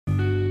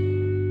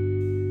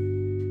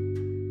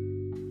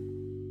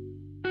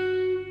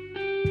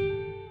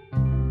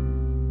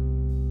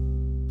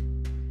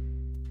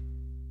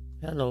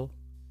Hello,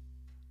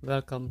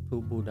 welcome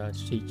to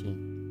Buddha's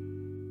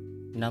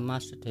teaching.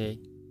 Namaste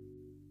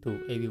to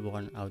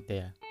everyone out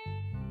there,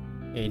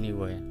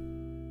 anywhere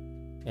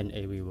and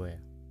everywhere.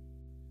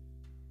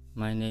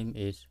 My name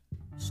is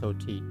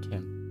Soti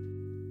Tim.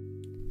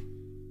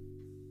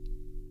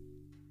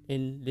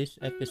 In this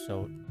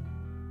episode,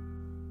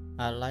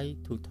 I'd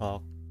like to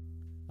talk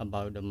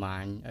about the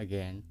mind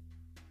again,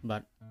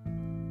 but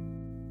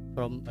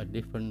from a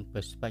different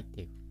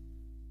perspective,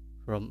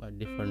 from a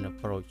different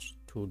approach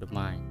to the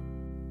mind.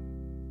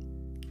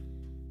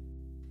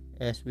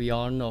 As we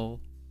all know,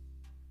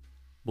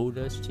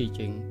 Buddha's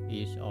teaching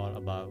is all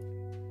about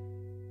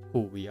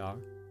who we are,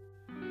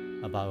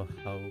 about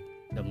how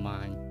the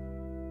mind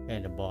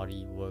and the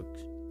body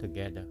works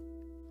together.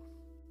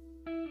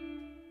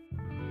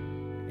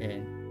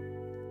 And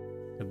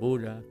the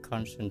Buddha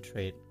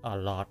concentrates a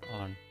lot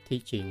on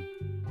teaching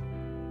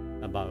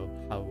about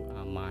how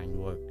our mind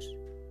works,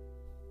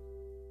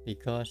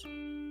 because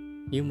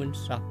human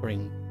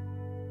suffering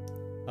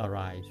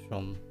arises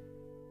from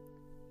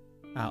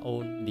our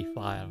own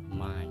defiled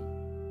mind.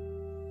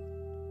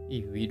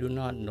 If we do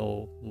not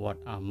know what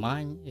our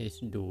mind is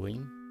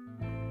doing,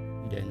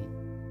 then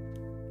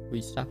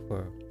we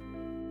suffer.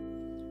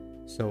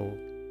 So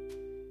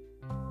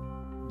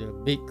the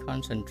big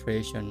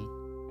concentration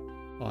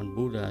on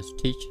Buddha's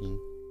teaching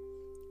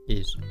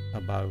is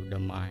about the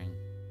mind.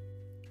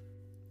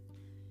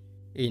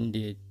 In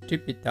the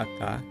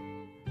Tripitaka,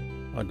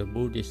 or the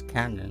Buddhist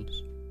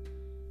canons,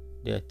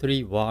 there are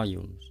 3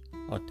 volumes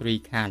or 3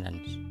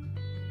 canons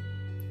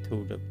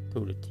to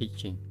the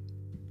teaching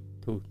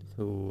to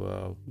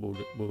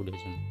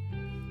Buddhism.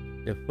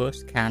 The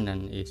first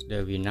canon is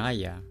the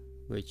Vinaya,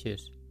 which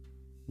is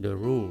the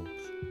rules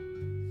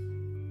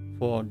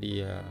for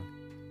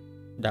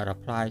that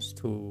applies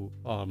to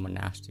all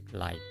monastic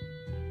life,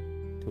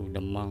 to the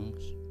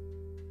monks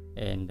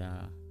and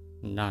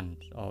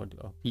nuns or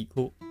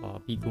bhikkhu or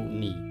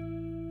bhikkhuni.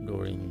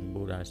 During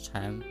Buddha's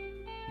time,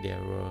 there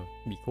were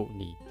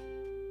bhikkhuni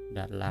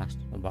that last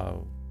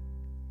about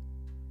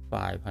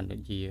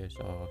 500 years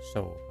or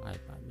so, I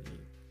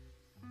believe.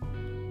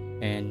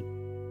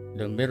 And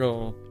the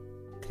middle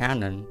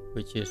canon,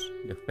 which is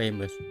the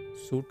famous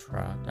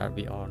sutra that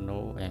we all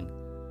know and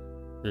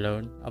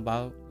learn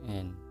about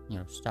and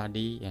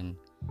study and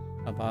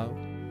about,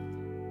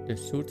 the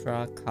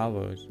sutra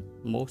covers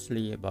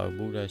mostly about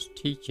Buddha's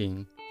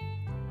teaching,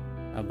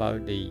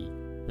 about the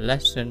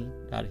lesson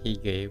that he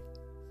gave,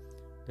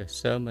 the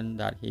sermon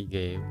that he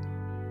gave,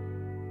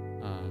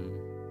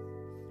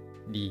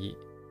 the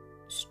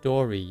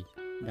story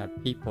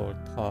that people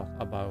talk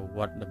about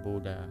what the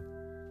Buddha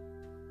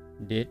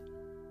did,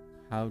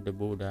 how the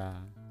Buddha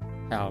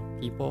helped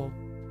people,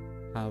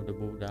 how the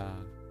Buddha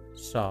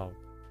solved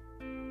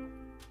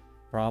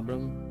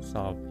problems,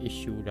 solved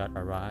issues that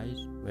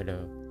arise,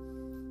 whether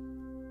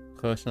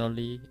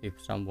personally, if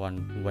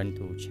someone went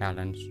to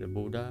challenge the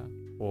Buddha,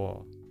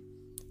 or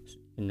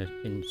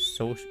in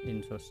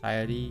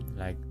society,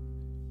 like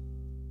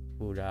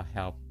Buddha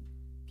helped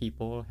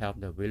people,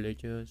 helped the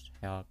villagers,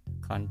 helped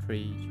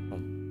countries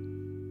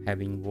from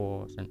having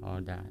wars and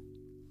all that.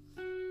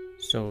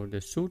 So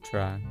the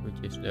sutra, which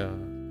is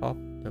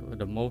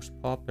the most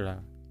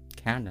popular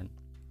canon,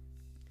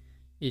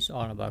 is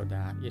all about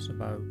that. It's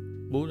about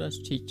Buddha's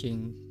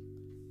teaching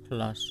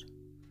plus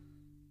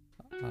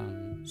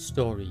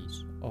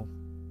stories of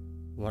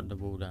what the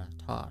Buddha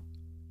taught.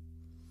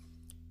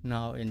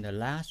 Now, in the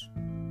last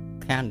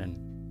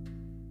canon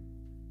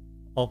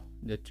of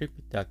the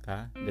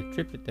Tripitaka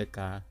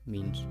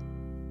means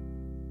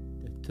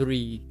the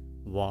 3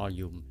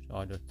 volumes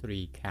or the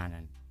 3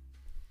 canon.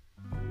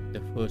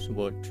 The first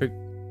word trip,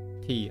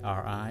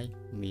 T-R-I,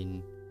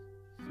 means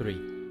 3.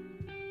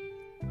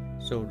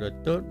 So the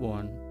third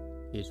one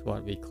is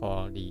what we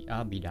call the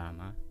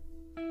Abhidhamma.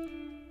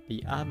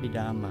 The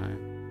Abhidhamma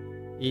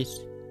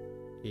is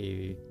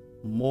a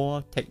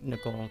more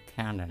technical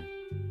canon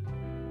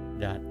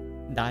that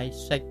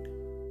dissect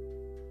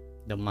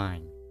the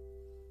mind.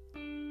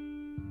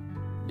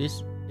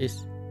 This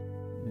is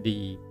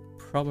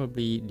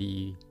probably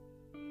the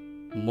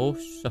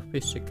most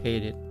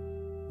sophisticated,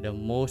 the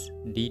most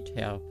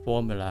detailed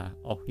formula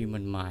of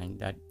human mind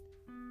that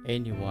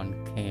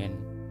anyone can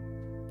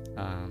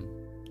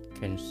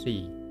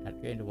see. That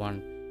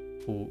anyone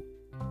who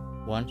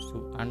wants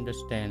to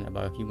understand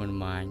about human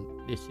mind,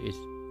 this is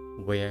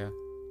where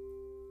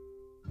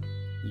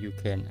you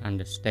can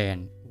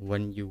understand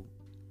when you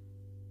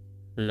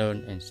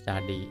learn and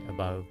study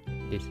about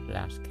this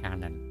last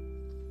canon.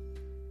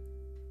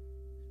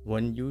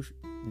 When you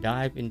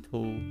dive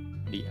into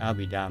the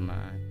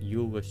Abhidhamma,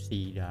 you will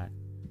see that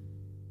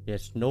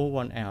there's no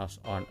one else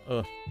on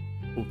earth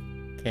who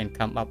can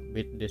come up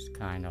with this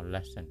kind of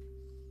lesson.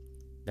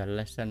 The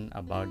lesson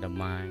about the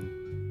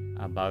mind,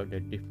 about the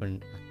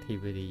different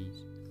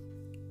activities,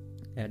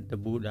 that the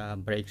Buddha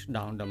breaks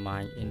down the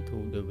mind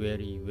into the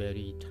very,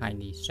 very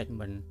tiny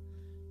segment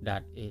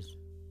that is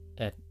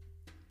at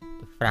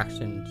the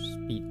fraction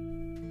speed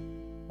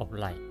of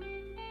light.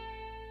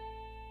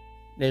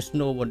 There's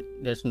no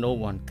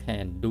one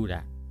can do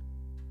that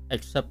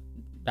except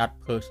that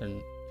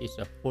person is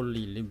a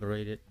fully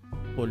liberated,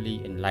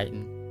 fully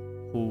enlightened,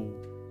 who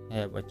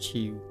have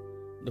achieved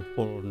the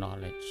full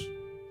knowledge.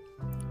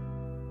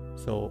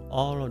 So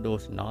all of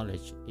those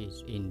knowledge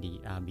is in the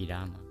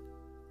Abhidhamma.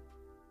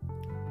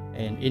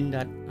 And in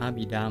that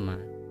Abhidhamma,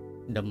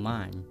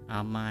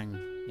 our mind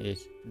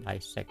is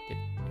dissected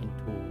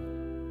into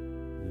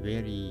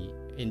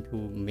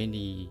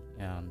many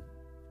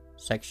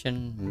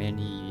sections,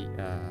 many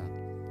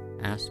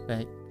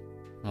aspects.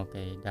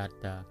 Okay, that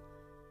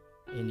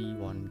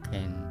anyone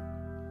can,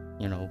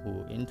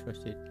 who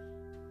interested,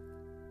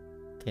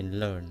 can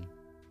learn.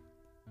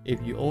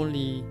 If you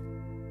only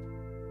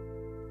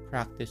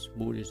practice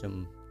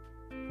Buddhism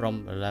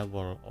from the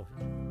level of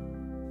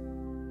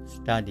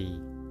study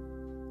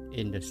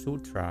in the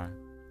sutra,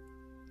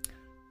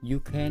 you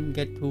can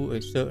get to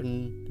a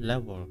certain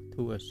level,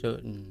 to a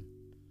certain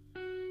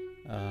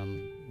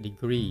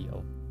degree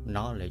of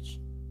knowledge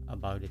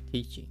about the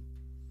teaching,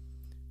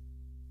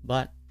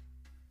 but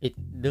it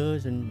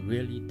doesn't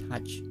really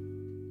touch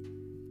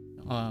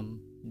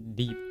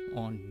deep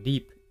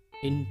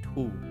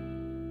into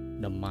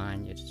the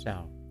mind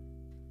itself.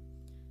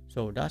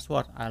 So that's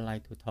what I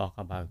like to talk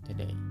about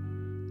today.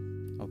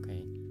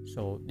 Okay,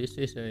 so this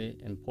is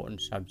an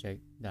important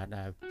subject that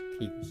I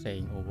keep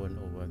saying over and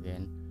over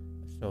again.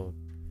 So,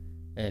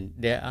 and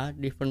there are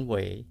different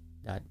ways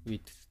that we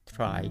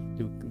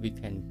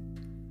can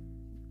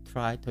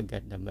try to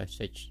get the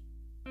message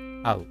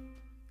out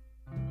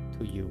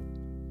to you.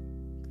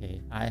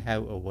 Okay, I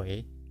have a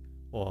way,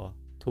 or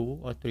 2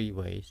 or 3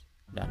 ways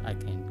that I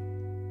can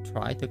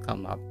try to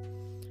come up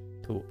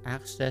to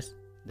access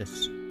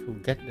this, to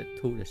get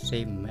to the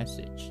same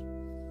message.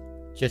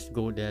 Just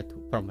go there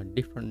from a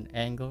different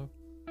angle,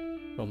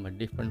 from a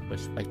different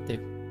perspective,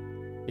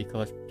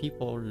 because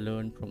people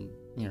learn from,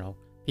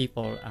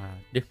 people are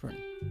different.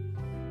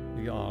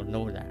 We all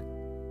know that.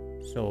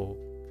 So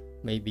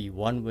maybe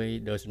one way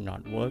does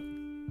not work,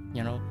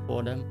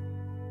 for them,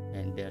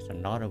 and there's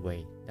another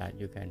way that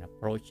you can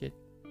approach it,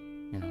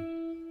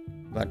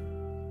 But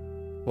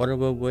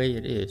whatever way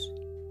it is,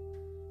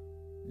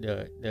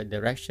 the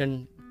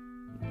direction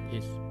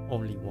is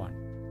only one.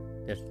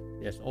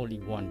 There's only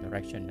one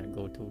direction that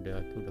go to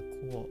the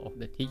core of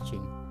the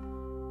teaching,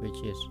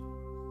 which is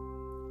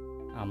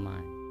our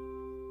mind.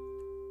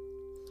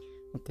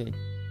 Okay,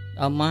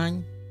 our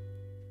mind,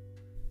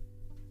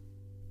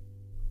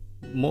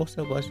 most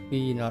of us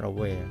we not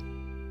aware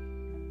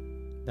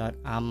that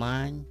our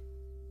mind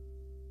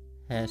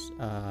has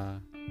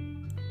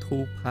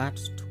 2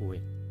 parts to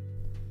it.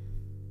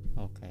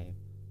 Okay,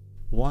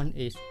 one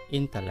is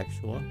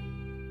intellectual,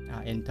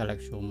 our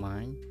intellectual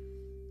mind,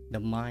 the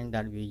mind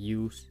that we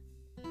use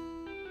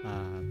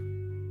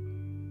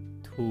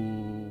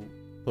to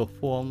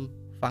perform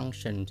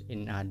functions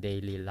in our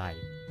daily life.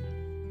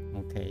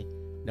 Okay,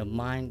 the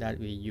mind that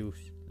we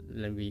use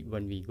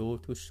when we go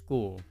to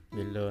school,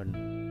 we learn,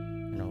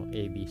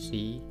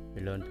 ABC,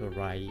 we learn to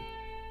write,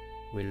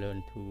 we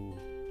learn to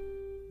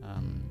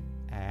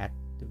add,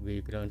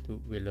 we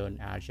learn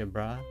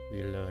algebra,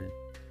 we learn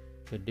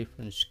the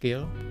different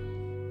skill.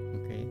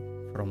 Okay,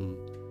 from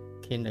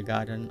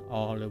kindergarten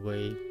all the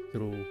way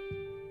through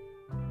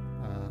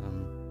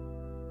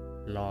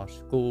law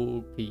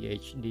school,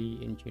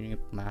 PhD, engineering,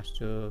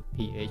 master,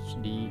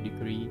 PhD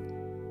degree,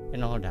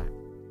 and all that.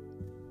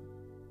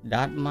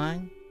 That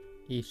mind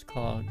is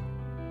called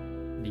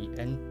the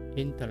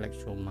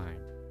intellectual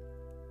mind.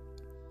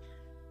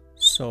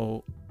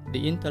 So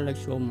the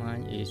intellectual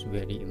mind is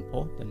very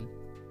important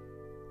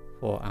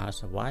for our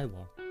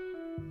survival.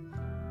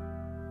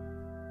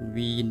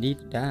 We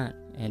need that,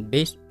 and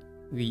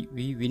we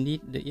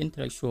need the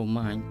intellectual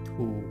mind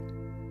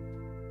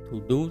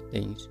to do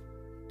things,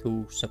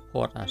 to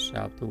support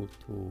ourselves, to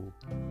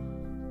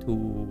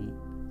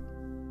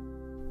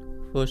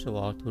first of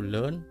all, to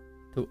learn,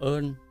 to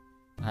earn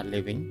our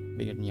living,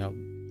 because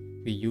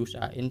we use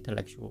our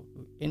intellect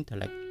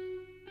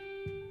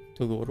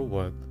to go to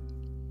work,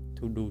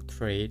 to do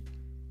trade,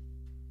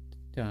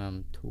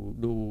 to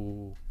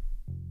do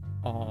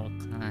all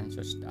kinds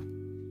of stuff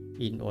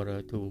in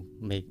order to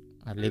make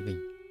a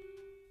living,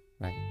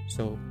 right?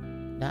 So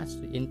that's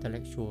the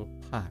intellectual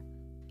part.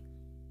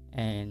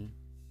 And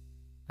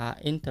our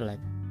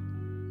intellect,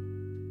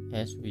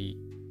 as we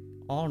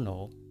all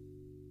know,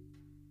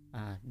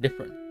 are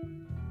different.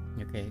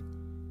 Okay,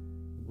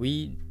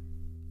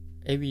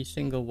 every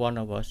single one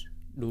of us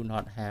do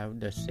not have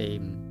the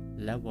same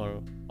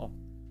level of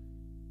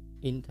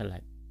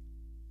intellect.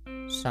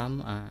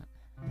 Some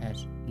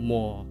has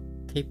more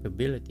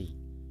capability,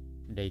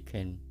 they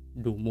can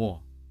do more.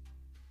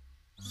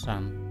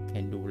 Some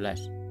can do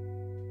less,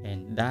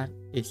 and that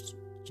is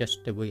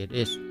just the way it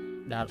is.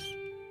 That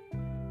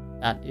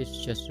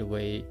is just the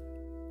way.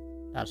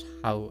 That's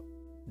how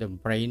our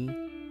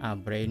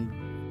brain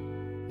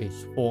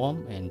is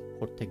formed and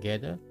put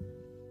together.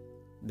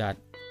 That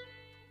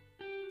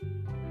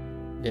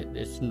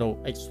there's no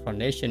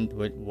explanation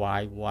to it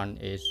why one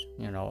is,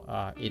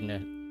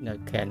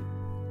 can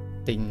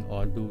think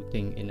or do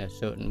things in a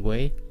certain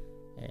way,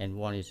 and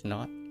one is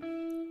not.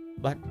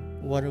 But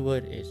whatever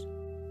it is,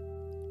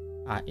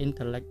 our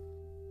intellect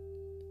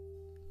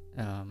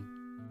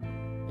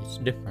is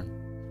different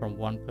from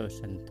one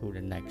person to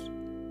the next.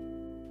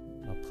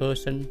 A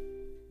person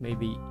may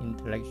be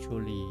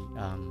intellectually,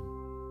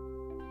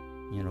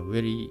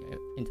 very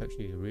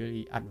intellectually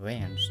really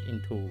advanced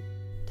into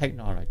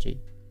technology.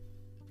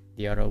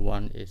 The other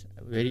one is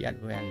very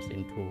advanced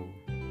into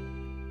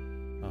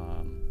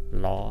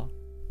law,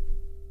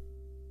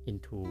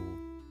 into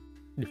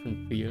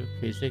different fields: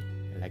 physics,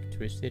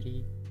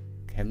 electricity,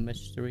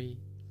 chemistry,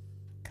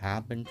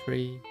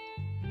 carpentry,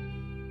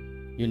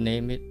 you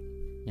name it.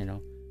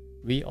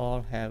 We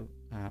all have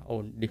our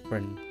own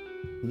different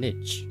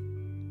niche,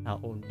 our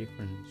own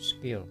different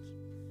skills,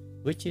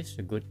 which is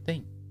a good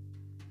thing,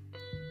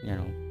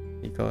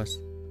 because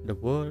the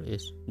world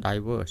is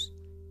diverse,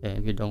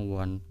 and we don't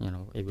want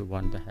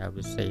everyone to have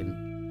the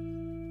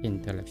same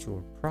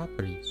intellectual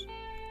properties,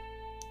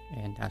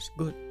 and that's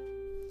good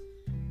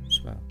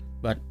as well.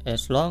 But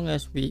as long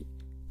as we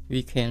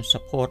can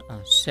support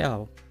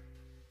ourselves,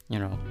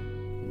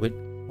 with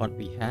what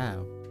we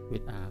have,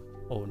 with our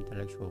own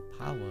intellectual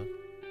power,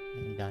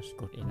 and that's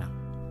good enough.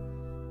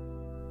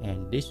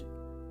 And this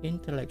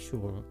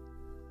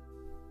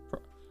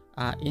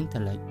our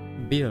intellect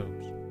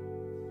builds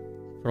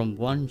from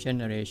one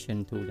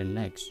generation to the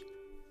next,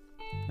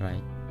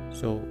 right?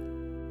 So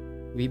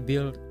we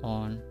build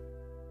on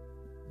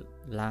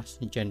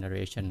last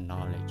generation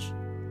knowledge.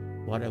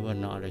 Whatever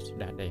knowledge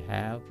that they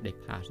have, they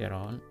pass it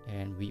on,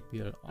 and we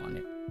build on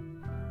it.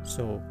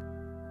 So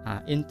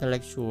our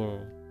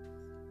intellectual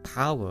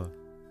power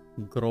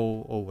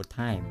grow over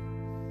time.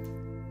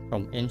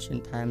 From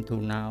ancient time to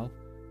now,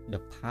 the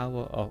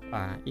power of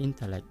our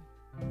intellect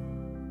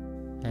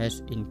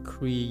has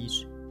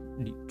increased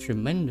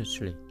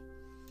tremendously,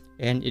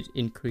 and it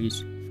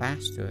increased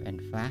faster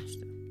and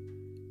faster.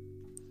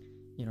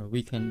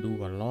 We can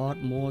do a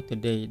lot more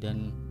today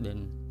than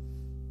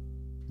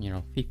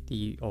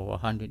 50 or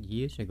 100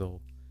 years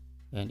ago.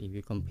 And if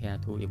you compare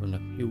to even a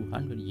few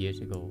hundred years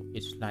ago,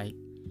 it's like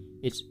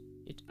it's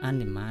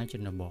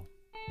unimaginable.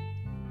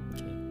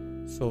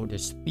 Okay, so the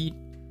speed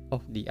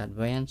of the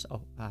advance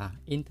of our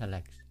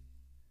intellect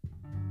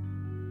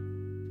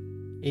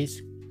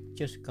is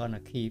just gonna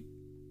keep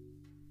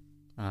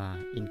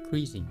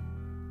increasing,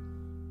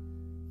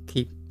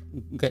 keep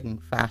getting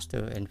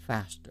faster and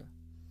faster.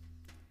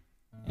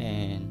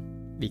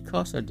 And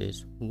because of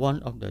this,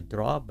 one of the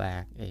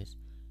drawbacks is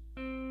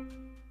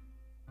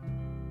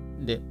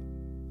that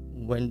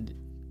when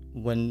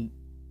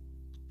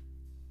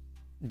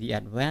the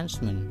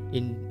advancement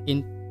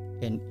in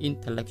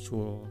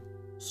intellectual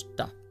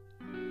stuff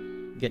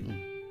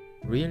getting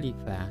really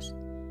fast,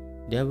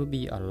 there will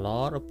be a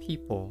lot of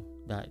people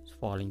that's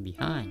falling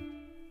behind,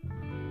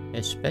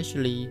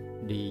 especially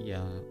the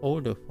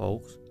older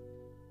folks.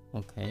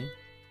 Okay,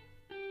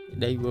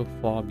 they will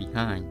fall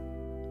behind,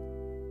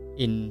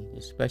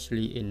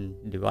 especially in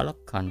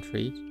developed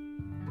countries,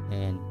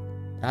 and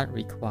that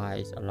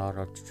requires a lot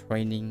of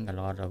training, a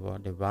lot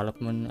of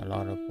development, a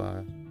lot of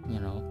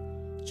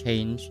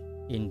change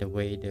in the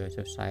way the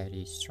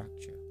society is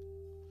structured,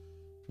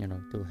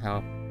 to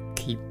help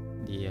keep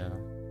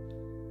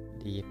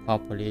the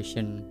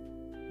population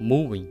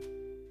moving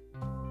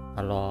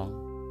along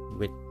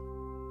with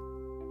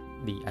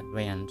the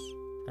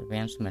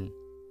advancement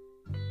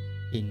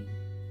in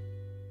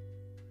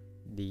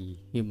the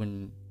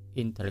human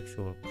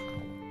intellectual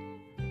power.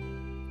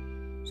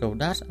 So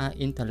that's our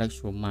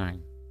intellectual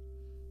mind.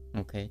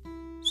 Okay,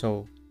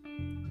 so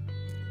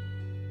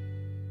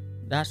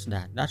that's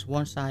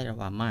one side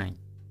of our mind.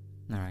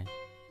 All right,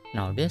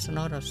 now there's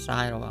another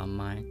side of our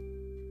mind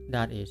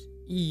that is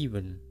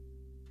even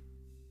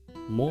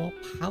more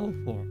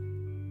powerful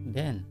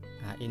than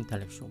our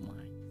intellectual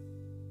mind.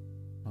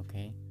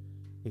 Okay,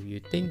 if you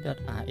think that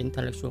our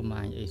intellectual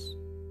mind is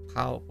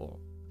powerful,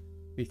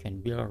 we can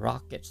build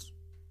rockets,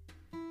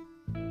 all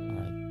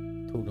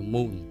right, to the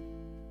moon,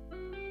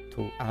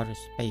 to outer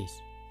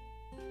space.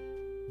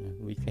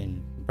 We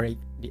can break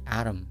the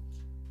atoms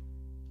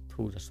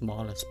to the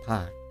smallest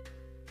part.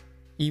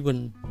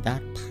 Even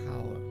that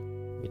power,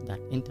 with that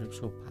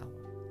intellectual power,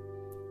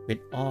 with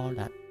all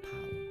that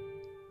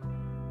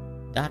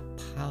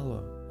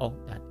power of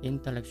that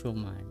intellectual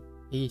mind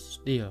is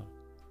still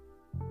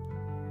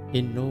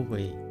in no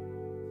way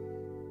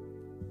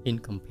in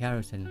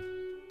comparison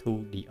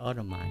to the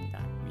other mind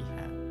that we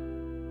have.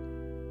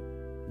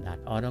 That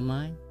other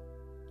mind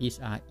is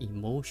our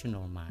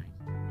emotional mind.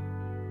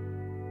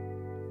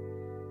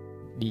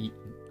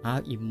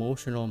 Our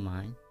emotional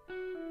mind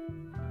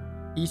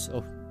is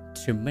of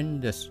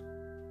tremendous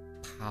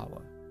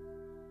power,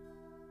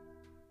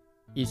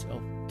 is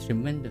of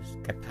tremendous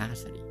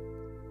capacity.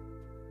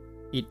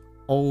 It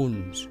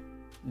owns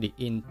the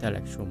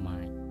intellectual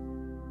mind.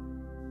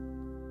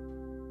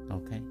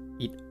 Okay,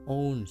 it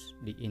owns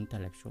the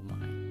intellectual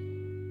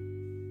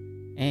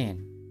mind.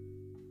 And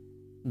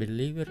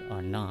believe it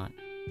or not,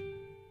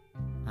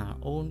 our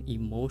own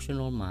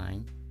emotional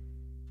mind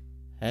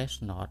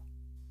has not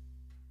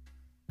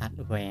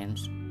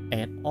advanced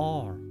at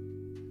all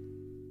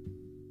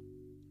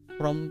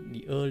from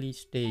the early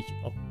stage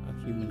of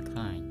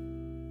humankind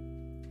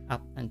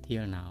up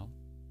until now,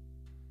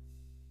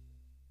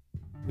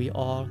 we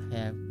all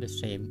have the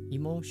same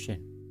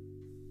emotion.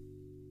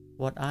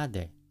 What are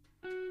they?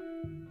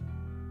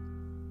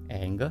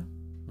 Anger,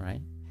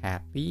 right?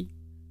 Happy,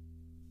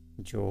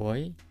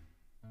 joy,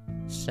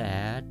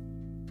 sad,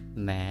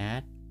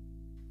 mad,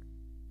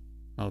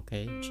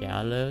 okay,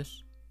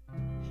 jealous,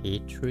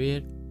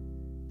 hatred,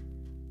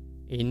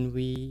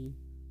 envy,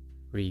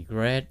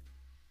 regret,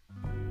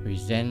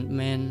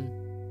 resentment,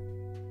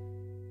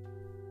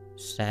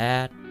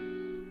 sad,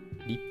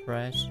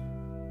 depressed,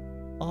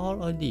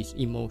 all of these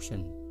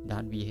emotions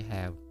that we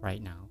have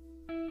right now.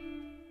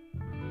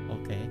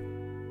 Okay,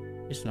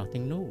 it's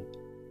nothing new.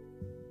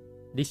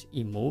 This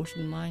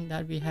emotion mind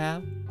that we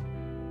have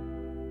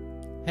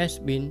has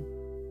been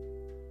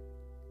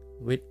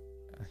with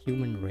a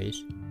human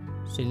race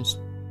since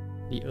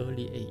the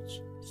early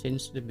age,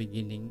 since the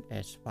beginning,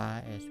 as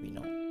far as we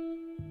know.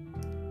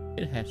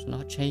 It has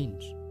not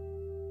changed.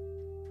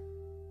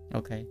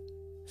 Okay,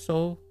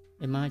 so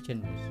imagine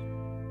this.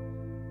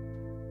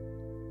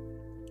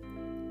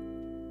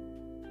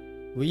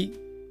 We,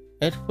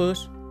 at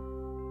first,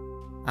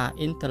 our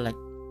intellect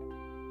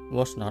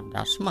was not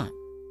that smart.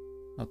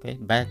 Okay,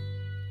 back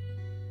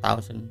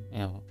thousands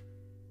or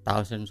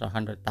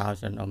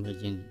 100,000 or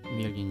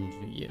millions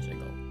of years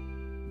ago,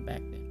 back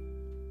then.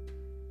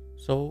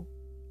 So,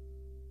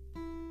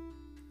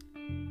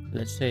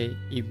 let's say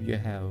if you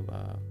have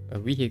a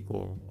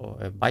vehicle or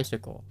a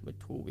bicycle with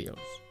two wheels,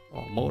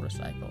 or a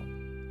motorcycle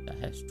that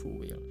has two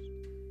wheels.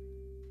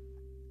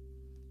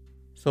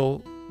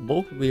 So,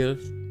 both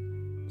wheels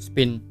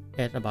spin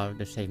at about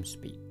the same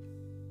speed.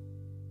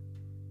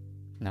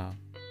 Now,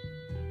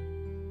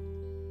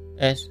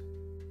 as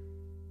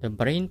the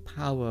brain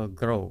power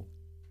grows,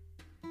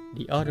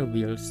 the other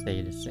wheels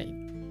stay the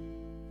same.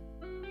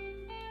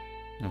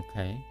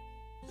 Okay,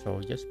 so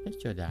just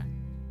picture that.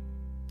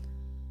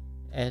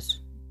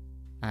 As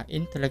our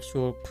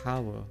intellectual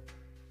power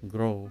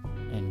grow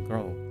and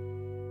grow,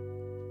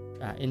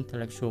 our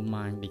intellectual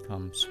mind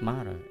becomes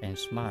smarter and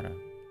smarter.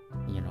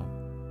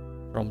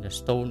 From the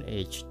Stone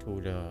Age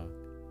to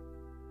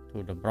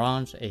the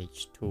Bronze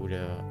Age to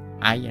the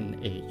Iron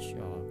Age,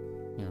 or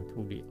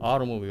to the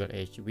Automobile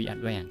Age, we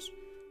advance.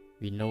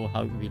 We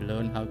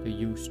learn how to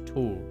use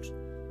tools.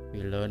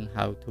 We learn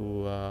how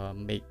to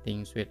make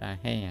things with our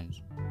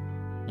hands.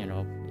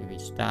 We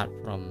start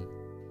from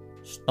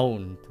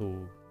stone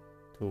to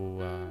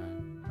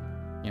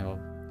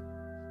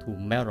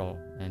metal,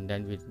 and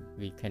then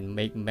we can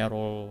make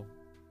metal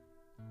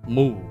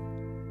move,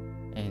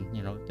 and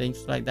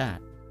things like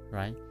that,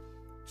 right?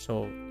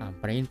 So our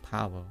brain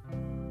power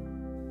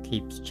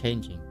keeps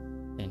changing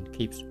and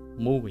keeps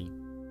moving,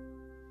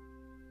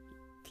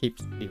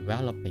 keeps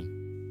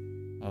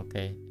developing,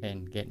 okay,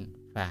 and getting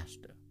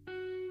faster.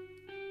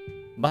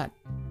 But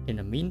in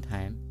the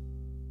meantime,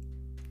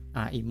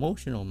 our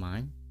emotional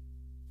mind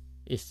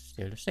is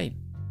still the same.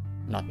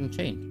 Nothing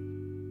changed.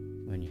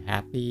 When you're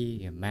happy,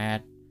 you're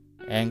mad,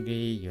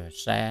 angry, you're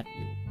sad,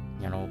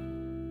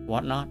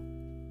 whatnot,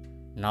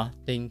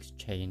 nothing's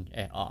changed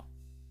at all.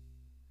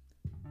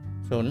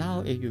 So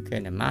now if you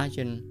can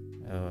imagine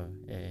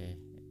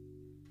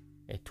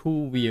a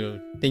two-wheel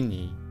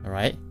thingy,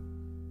 right?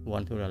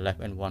 One to the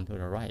left and one to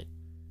the right.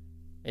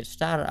 It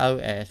started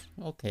out as,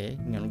 okay,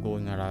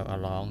 going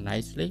along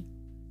nicely.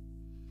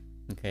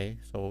 Okay,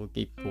 so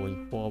keep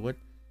going forward.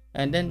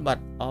 And then, but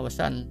all of a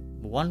sudden,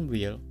 one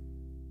wheel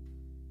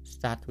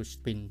start to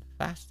spin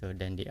faster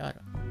than the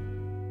other.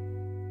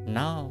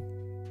 Now,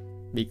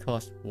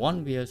 because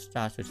one wheel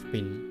starts to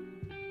spin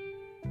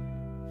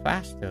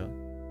faster,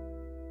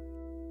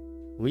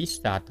 we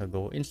start to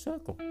go in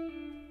circle.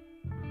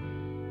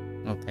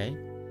 Okay,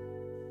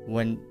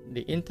 when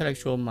the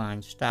intellectual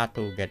mind start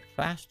to get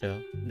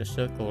faster, the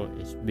circle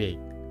is big.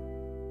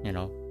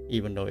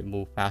 Even though it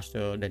move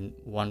faster than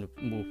one,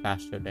 move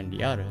faster than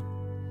the other,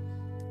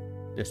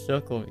 the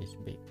circle is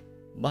big.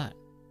 But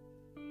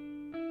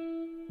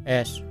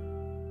as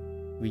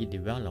we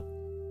develop,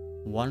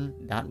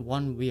 that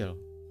one wheel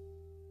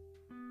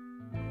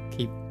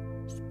keep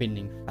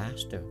spinning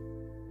faster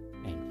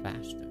and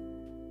faster,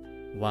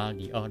 while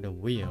the other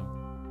wheel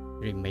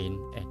remain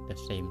at the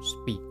same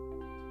speed.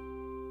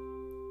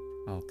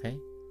 Okay,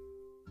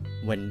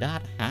 when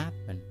that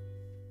happens,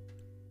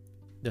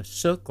 the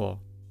circle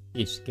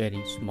is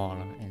getting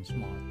smaller and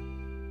smaller.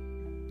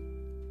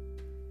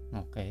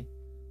 Okay,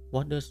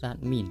 what does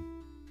that mean?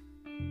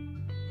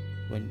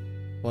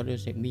 What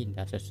does it mean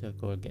that the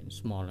circle is getting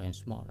smaller and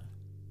smaller?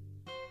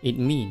 It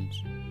means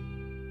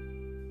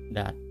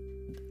that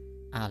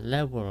our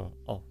level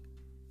of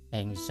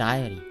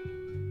anxiety,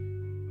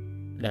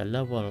 the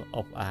level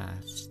of our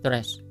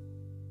stress,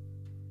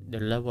 the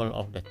level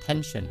of the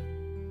tension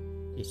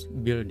is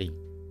building,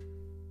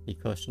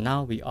 because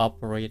now we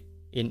operate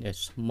in a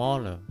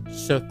smaller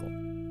circle.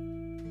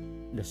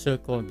 The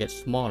circle gets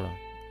smaller,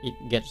 it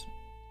gets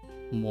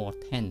more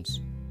tense,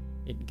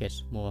 it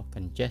gets more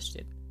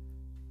congested.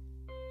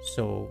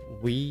 So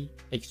we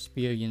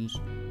experience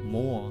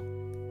more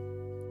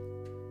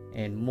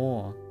and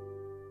more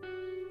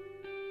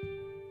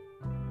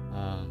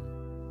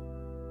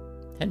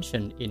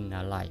tension in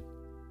our life,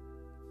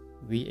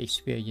 we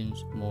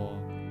experience more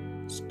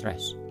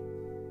stress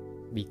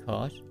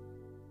because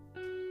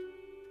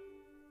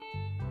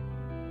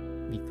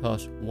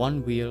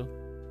one wheel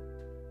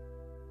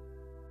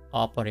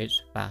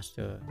operates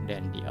faster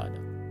than the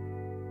other.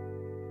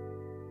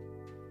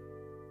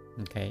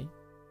 Okay?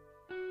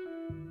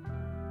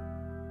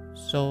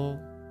 So,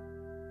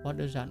 what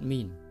does that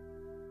mean?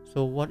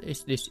 So, what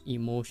is this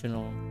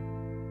emotional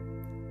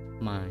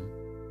mind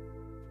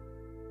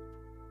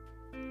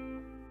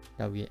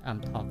that I'm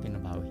talking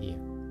about here,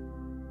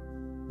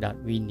 that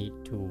we need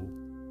to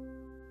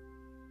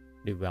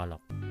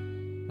develop?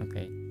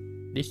 Okay,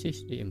 this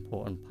is the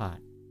important part.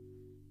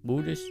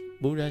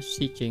 Buddha's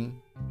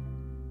teaching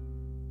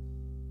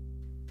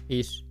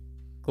is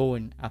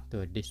going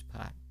after this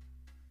part.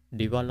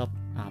 Develop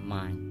our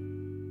mind,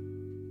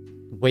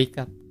 wake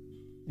up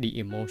the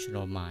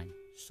emotional mind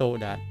so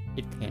that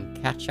it can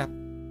catch up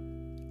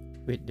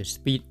with the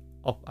speed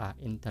of our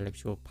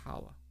intellectual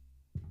power.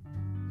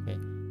 Okay,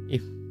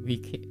 if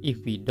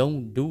we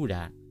don't do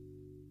that,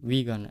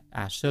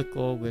 our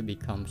circle will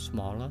become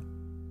smaller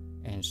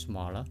and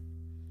smaller,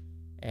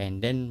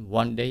 and then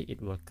one day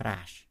it will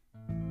crash.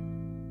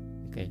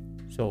 Okay,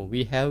 so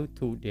we have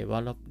to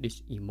develop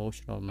this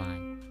emotional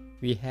mind.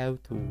 We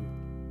have to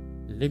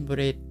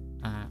liberate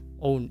our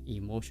own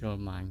emotional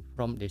mind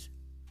from this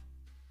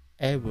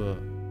ever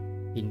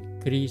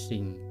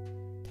increasing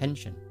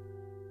tension,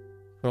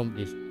 from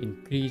this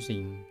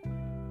increasing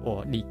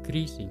or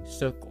decreasing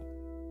circle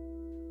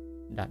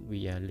that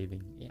we are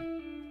living in.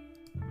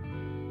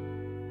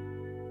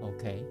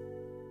 Okay,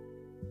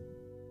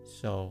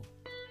 so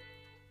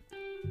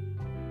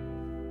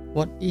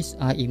what is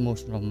our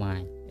emotional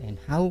mind and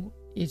how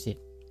is it?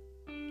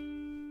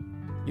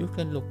 You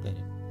can look at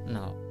it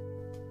now.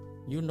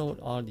 You know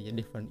all the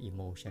different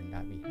emotions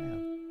that we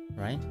have,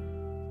 right?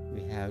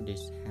 We have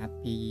this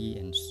happy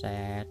and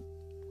sad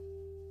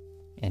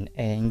and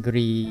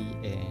angry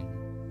and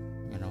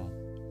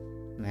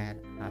mad,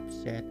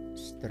 upset,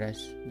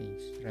 stress, being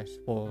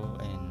stressful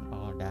and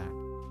all that.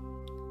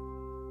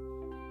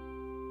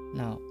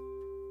 Now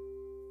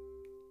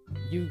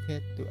you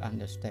get to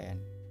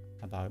understand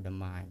about the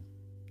mind.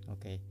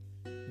 Okay,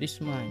 this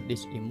mind,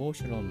 this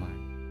emotional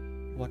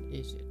mind, what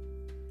is it?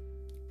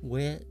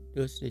 Where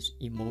does this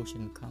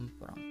emotion come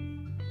from?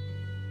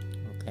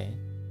 Okay,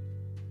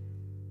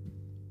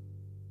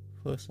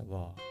 first of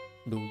all,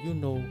 do you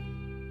know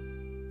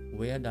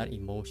where that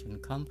emotion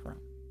come from?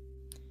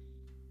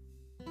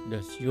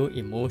 Does your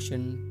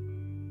emotion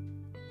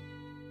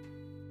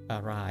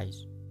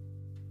arise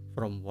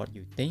from what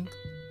you think,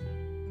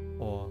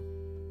 or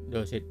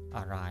does it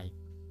arise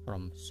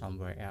from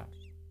somewhere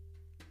else?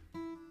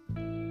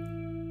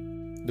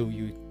 Do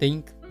you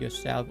think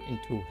yourself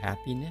into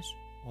happiness,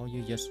 or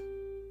you just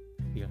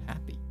feel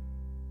happy?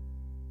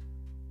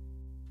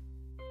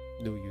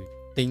 Do you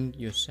think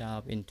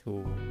yourself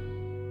into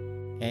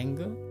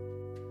anger,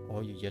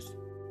 or you just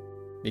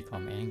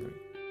become angry?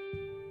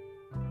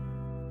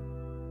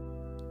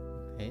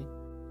 Okay,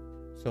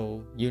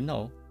 so you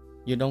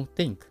don't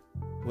think.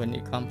 When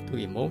it comes to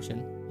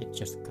emotion, it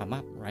just come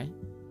up, right?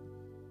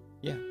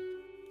 Yeah.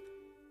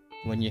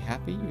 When you're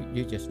happy,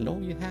 you just know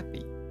you're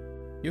happy.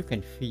 You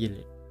can feel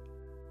it,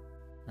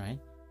 right?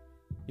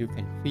 You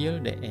can feel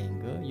the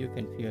anger, you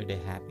can feel the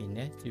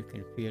happiness, you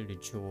can feel the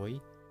joy,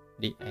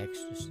 the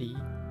ecstasy,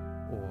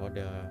 or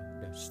the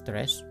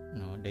stress,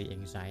 the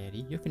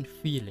anxiety. You can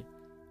feel it.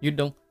 You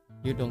don't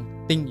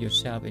think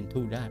yourself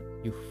into that.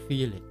 You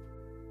feel it,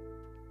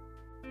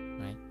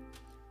 right?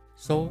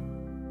 So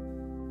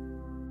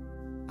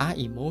our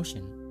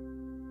emotion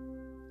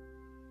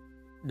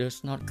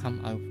does not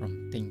come out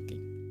from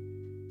thinking.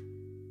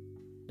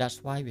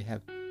 That's why we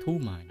have two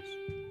minds: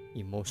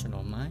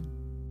 emotional mind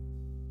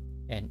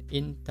and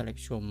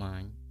intellectual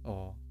mind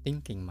or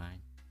thinking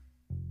mind.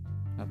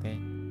 Okay,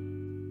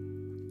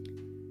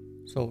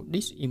 so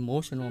this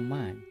emotional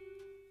mind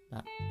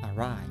that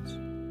arises,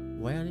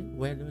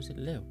 where does it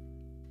live?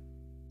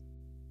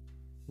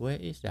 Where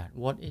is that?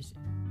 What is it?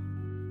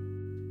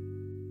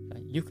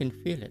 Right? You can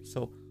feel it.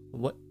 So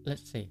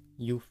let's say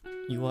you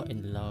are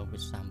in love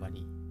with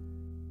somebody.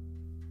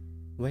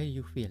 Where do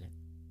you feel it?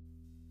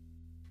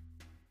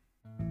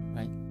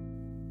 Right?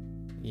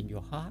 In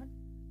your heart?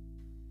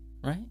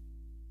 Right?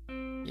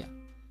 Yeah.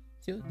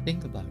 So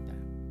think about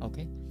that.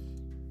 Okay?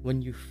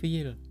 When you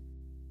feel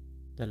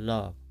the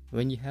love,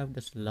 when you have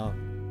this love,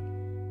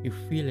 you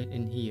feel it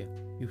in here.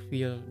 You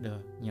feel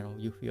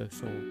you feel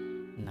so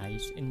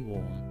nice and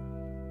warm.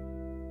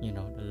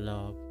 The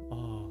love.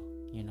 Oh,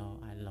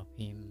 I love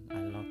him.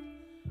 I love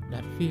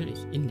that feel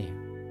is in there.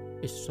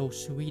 It's so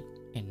sweet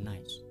and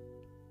nice.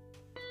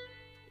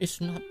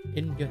 It's not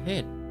in your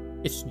head.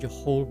 It's your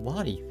whole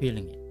body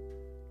feeling it.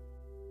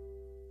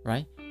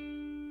 Right?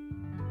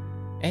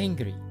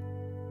 Angry.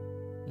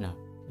 Now,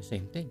 the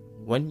same thing.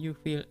 When you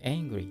feel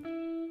angry,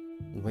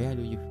 where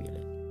do you feel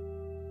it?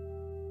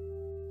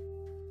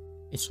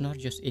 it's not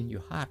just in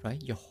your heart,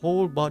 right? Your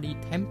whole body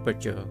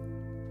temperature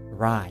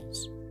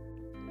rise.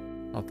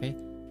 Okay,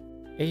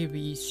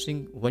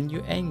 when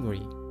you're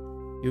angry,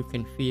 you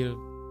can feel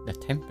the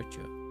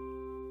temperature.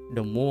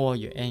 The more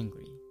you're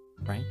angry,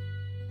 right?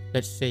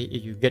 Let's say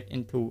if you get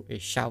into a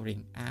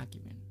shouting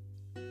argument,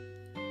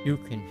 you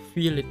can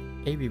feel it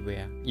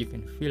everywhere. You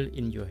can feel it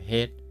in your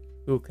head.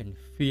 You can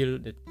feel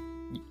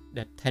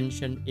the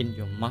tension in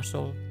your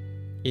muscle,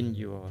 in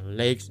your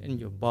legs, in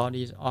your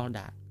bodies, all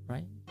that,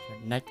 right? Your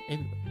neck,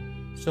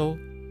 everywhere. So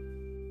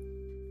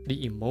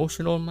the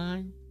emotional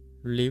mind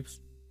lives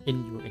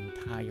in your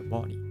entire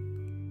body.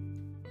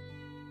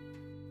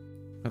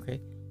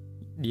 Okay,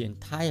 the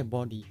entire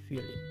body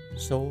feel it.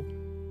 So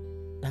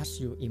that's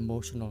your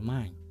emotional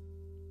mind.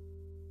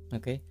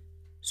 Okay,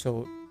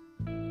 so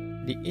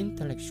the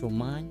intellectual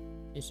mind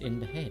is in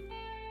the head.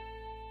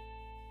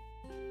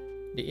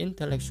 The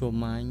intellectual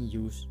mind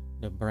use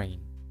the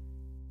brain,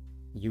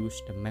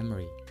 use the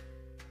memory,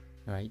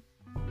 right,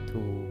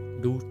 to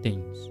do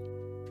things.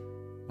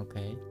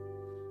 Okay,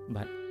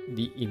 but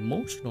the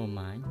emotional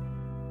mind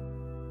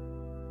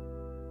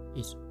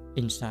is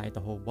inside the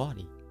whole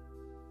body,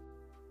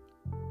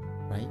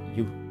 right?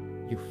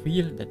 You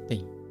feel the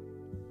thing,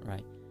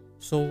 right?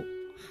 So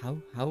how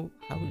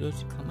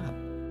does it come up?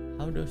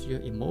 How does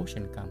your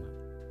emotion come up?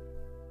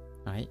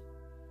 Right?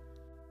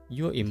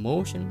 Your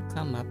emotion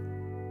come up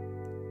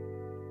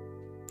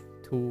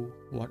to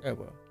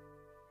whatever,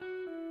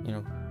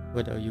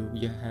 whether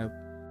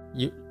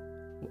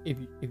if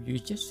you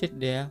just sit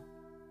there,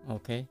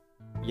 okay,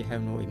 you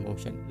have no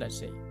emotion. Let's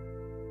say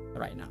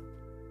right now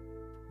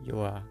you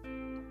are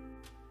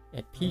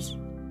at peace,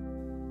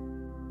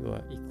 you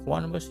are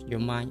equanimous, your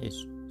mind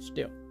is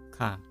still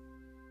calm,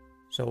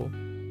 so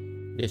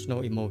there's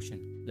no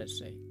emotion, let's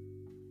say.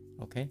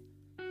 Okay,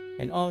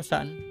 and all of a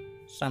sudden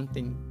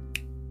something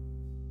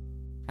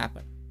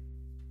happened.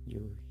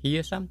 You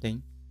hear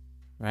something,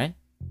 right?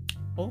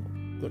 Oh,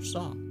 good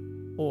song.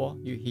 Or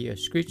you hear a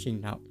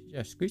screeching sound,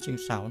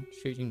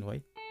 screeching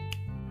noise.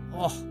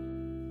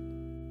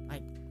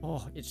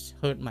 It's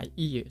hurt my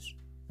ears,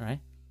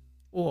 right?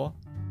 Or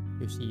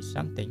you see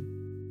something,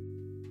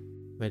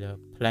 whether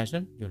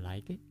pleasant, you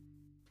like it,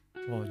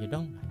 or you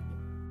don't like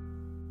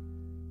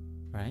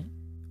it, right?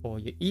 Or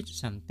you eat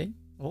something,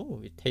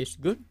 it tastes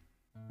good,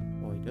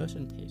 or it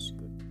doesn't taste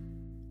good.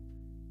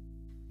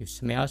 You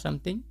smell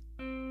something,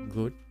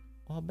 good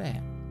or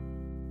bad.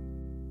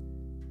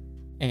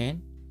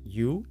 And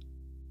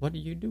what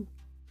do?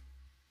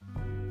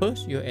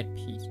 First, you're at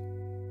peace,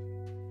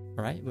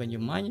 right? When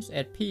your mind is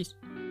at peace,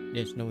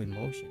 there's no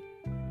emotion.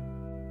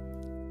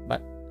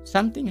 But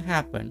something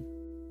happened,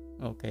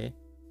 okay?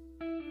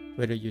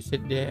 Whether you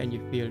sit there and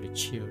you feel the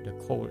chill, the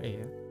cold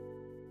air,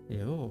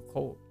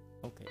 cold,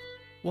 okay.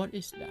 What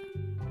is that?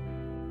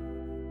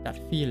 That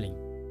feeling,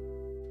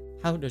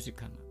 how does it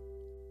come up?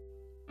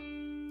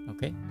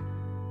 Okay?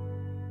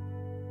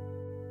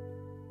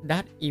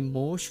 That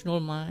emotional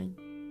mind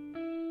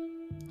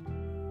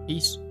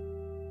is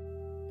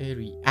a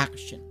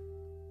reaction.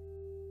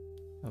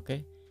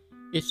 Okay?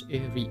 It's a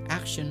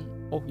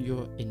reaction of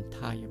your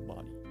entire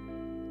body.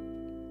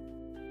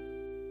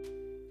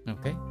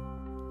 Okay?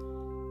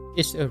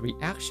 It's a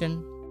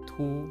reaction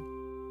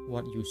to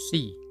what you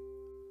see.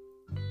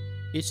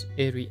 It's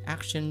a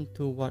reaction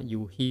to what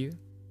you hear,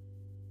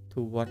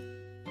 to what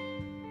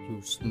you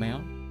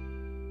smell,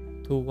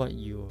 to what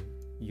you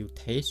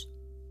taste,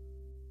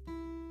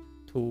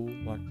 to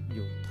what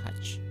you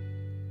touch.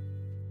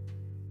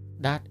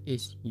 That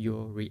is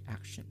your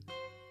reaction.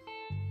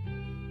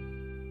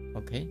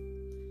 Okay?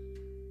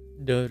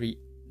 The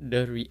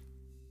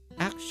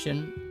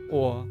reaction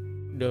or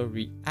the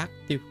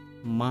reactive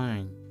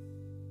mind.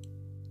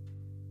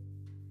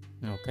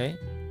 Okay?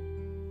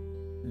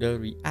 The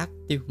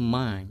reactive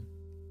mind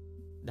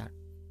that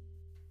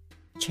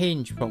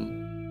change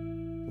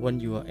from when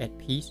you are at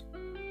peace,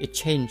 it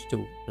changed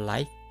to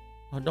like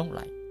or don't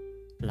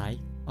like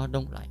or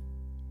don't like.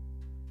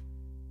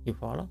 You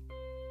follow?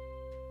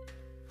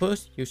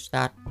 First, you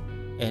start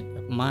at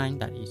a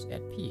mind that is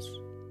at peace,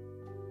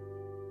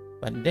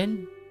 but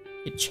then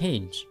it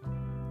changed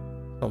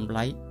from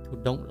like to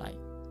don't like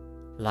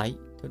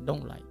to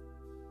don't like,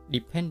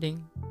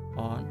 depending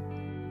on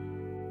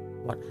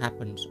what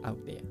happens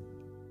out there.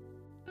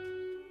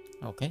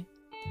 Okay?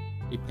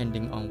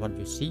 Depending on what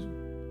you see,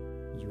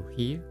 you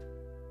hear,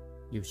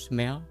 you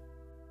smell,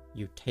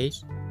 you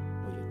taste,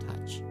 or you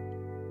touch.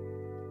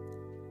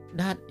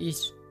 That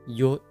is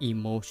your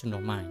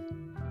emotional mind.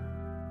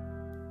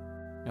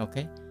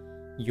 Okay?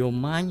 Your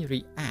mind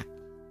react.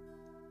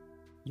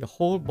 Your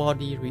whole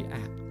body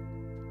react.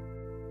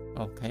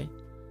 Okay?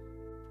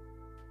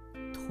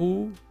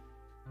 To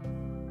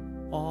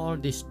all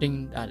these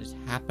things that is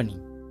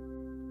happening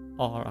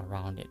all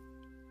around it.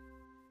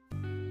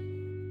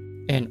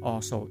 And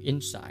also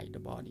inside the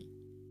body.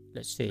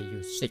 Let's say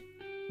you're sick.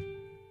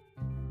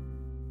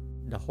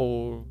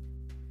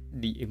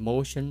 The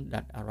emotion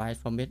that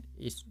arises from it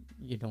is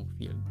you don't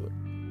feel good,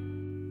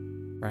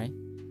 right?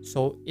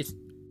 So it's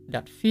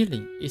that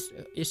feeling is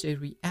a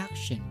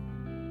reaction.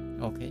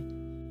 Okay,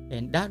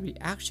 And that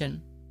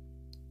reaction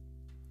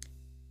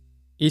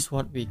is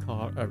what we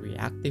call a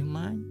reactive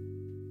mind,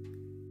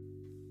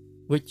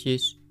 which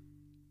is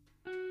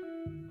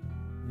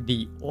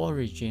the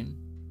origin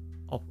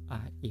of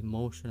our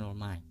emotional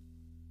mind.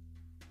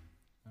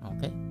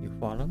 Okay, you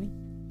follow me?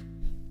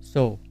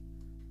 So,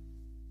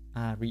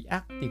 our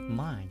reactive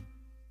mind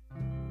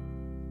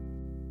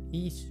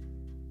is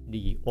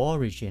the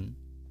origin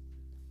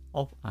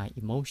of our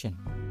emotion.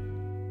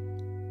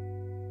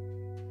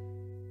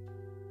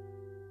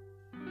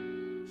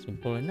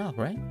 Simple enough,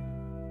 right?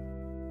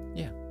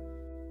 Yeah.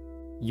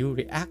 You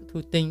react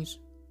to things,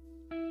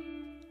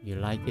 you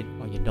like it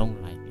or you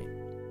don't like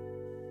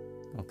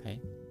it.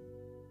 Okay?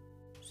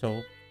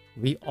 So,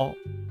 we all,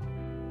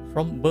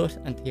 from birth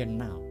until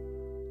now,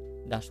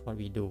 that's what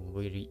we do.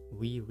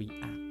 We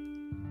react.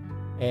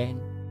 And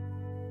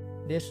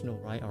there's no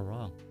right or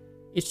wrong.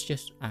 It's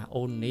just our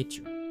own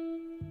nature.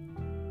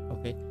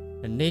 Okay?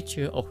 The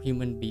nature of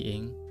human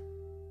being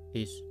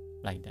is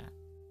like that.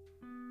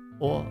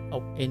 Or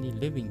of any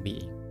living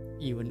being,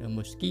 even a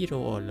mosquito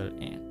or a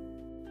little ant.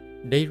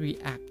 They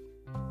react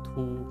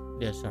to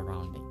their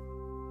surrounding.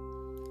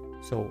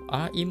 So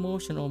our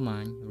emotional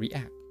mind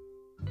react.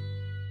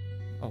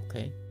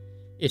 Okay?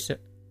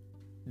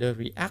 The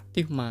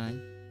reactive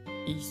mind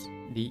is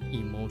the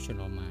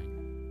emotional mind.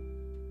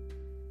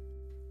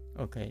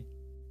 Okay?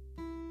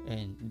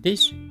 And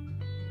this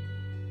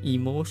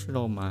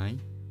emotional mind,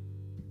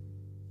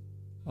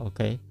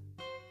 okay,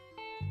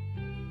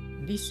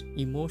 this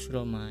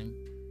emotional mind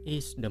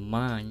is the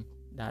mind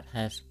that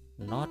has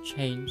not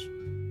changed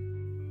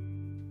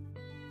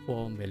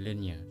for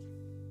millennia.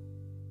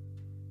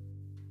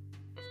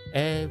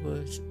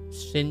 Ever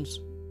since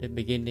the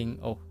beginning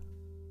of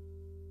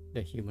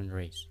the human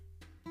race,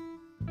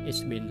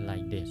 it's been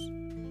like this.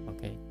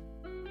 Okay?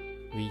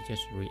 We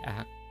just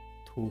react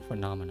to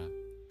phenomena.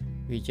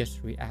 We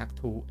just react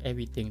to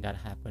everything that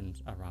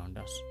happens around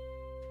us.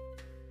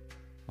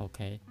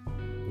 Okay?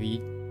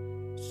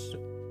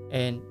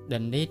 And the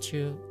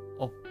nature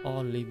of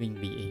all living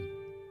being.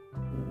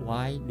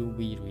 Why do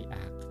we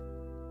react?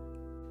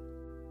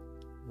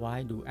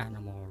 Why do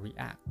animals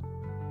react?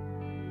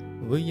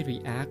 We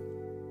react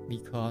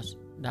because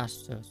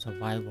that's the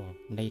survival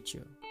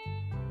nature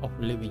of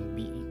living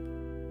being.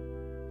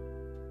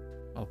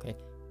 Okay?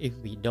 If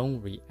we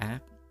don't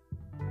react,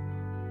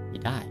 we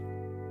die.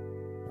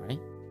 Right?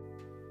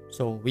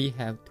 So we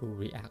have to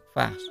react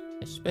fast,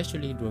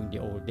 especially during the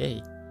old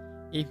day.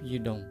 If you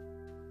don't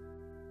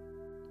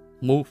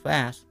move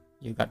fast,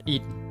 you got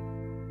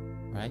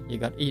eaten. Right? You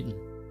got eaten.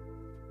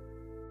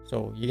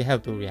 So you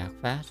have to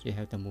react fast, you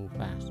have to move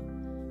fast.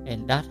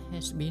 And that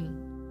has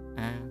been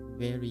our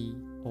very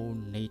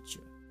own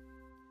nature.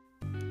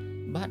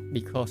 But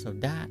because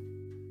of that,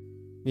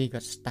 we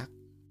got stuck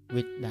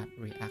with that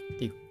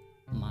reactive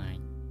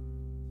mind.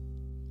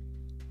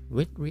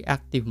 With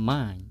reactive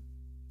mind,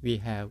 we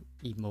have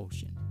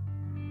emotion.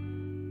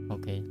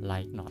 Okay,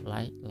 like, not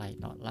like,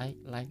 not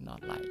like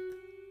not like.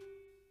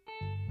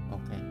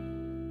 Okay.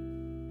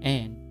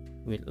 And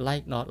with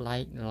like, not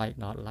like,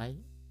 not like,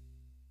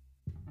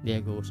 there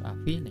goes our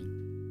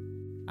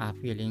feeling. Our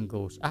feeling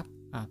goes up,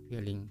 our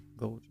feeling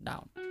goes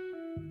down.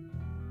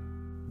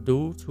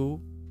 Due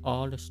to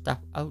all the stuff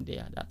out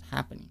there that's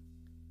happening.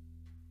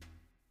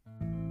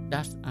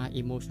 That's our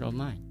emotional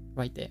mind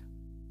right there.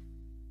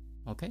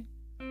 Okay?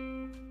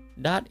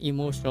 That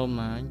emotional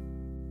mind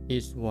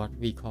is what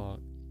we call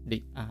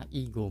our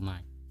ego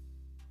mind.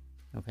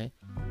 Okay?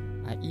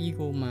 Our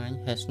ego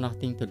mind has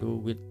nothing to do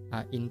with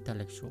our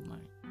intellectual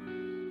mind.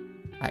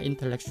 Our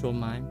intellectual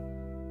mind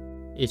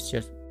is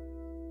just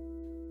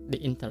the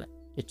intellect.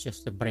 It's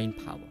just the brain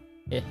power.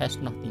 It has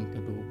nothing to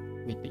do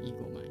with the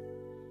ego mind.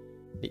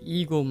 The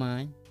ego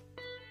mind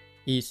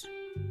is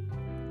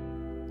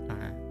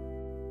our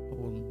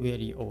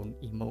very own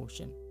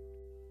emotion.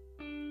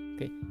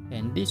 Okay,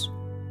 and this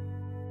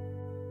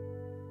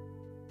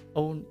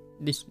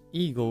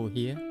ego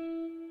here,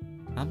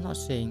 I'm not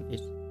saying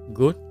it's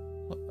good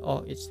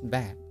or it's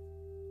bad.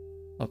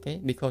 Okay,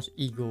 because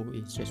ego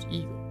is just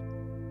ego.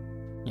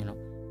 You know,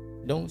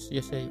 don't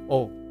just say,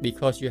 oh,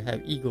 because you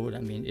have ego,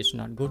 that means it's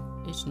not good.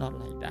 It's not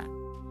like that.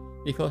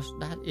 Because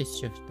that is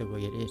just the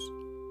way it is.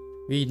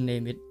 We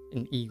name it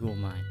an ego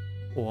mind,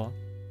 or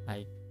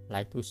I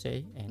like to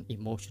say an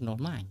emotional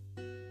mind.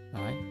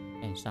 Alright?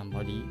 And some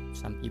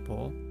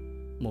people,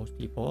 most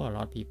people, a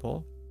lot of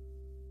people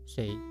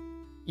say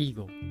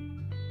ego,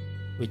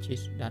 which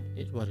is that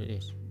is what it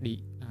is.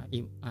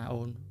 Our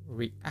own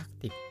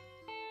reactive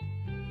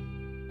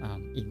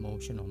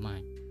emotional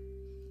mind.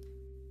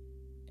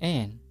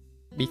 And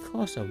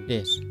because of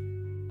this,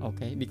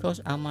 okay,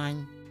 because our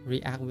mind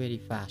reacts very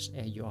fast,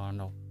 as you all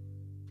know.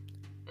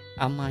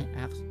 Our mind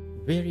acts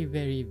very,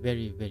 very,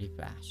 very, very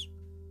fast,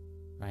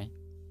 right?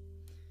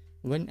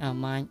 When our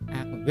mind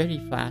acts very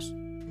fast,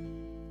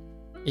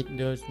 it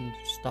doesn't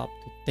stop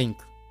to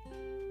think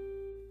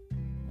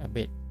a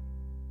bit.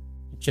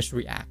 It just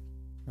react,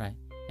 right?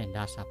 And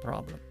that's a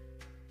problem.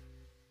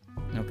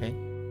 Okay?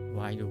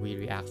 Why do we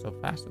react so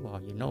fast?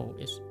 Well,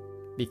 it's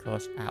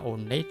because our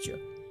own nature.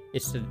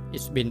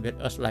 It's been with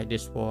us like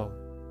this for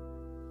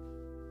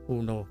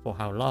who knows for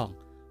how long.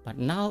 But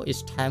now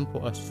it's time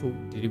for us to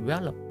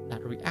develop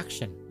that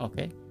reaction,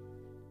 okay?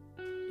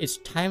 It's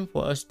time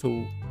for us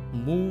to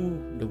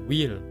move the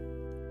wheel.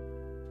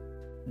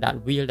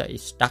 That wheel that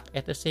is stuck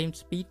at the same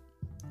speed,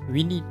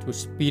 we need to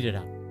speed it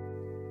up,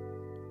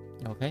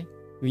 okay?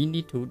 We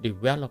need to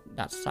develop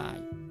that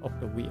side of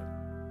the wheel.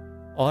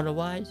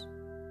 Otherwise,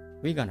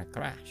 we're gonna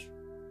crash,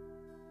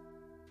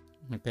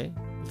 okay?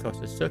 Because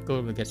the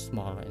circle will get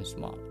smaller and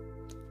smaller.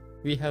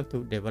 We have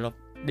to develop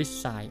this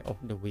side of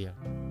the wheel,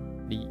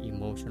 the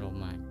emotional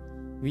mind.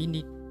 We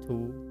need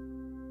to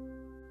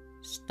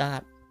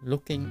start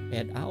looking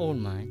at our own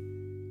mind,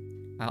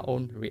 our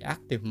own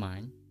reactive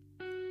mind,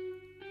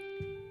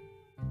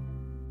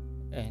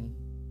 and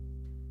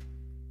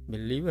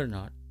believe it or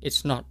not,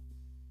 it's not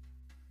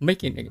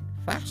making it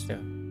faster,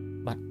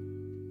 but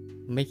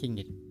making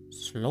it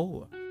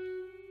slower.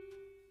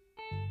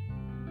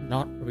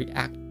 Not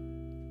react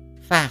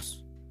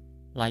fast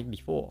like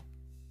before.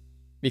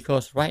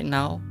 Because right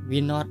now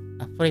we're not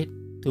afraid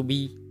to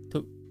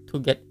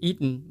get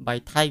eaten by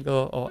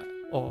tiger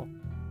or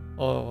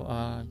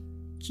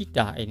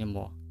cheetah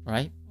anymore,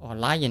 right? Or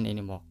lion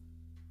anymore.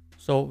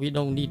 So we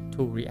don't need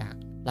to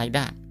react like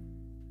that.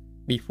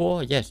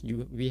 Before, yes,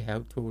 we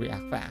have to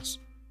react fast,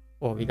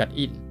 or we got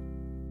eaten.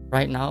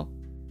 Right now,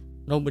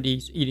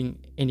 nobody's eating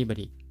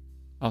anybody.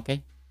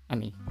 Okay, I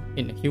mean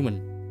in a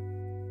human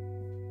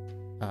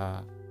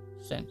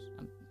sense,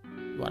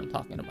 what I'm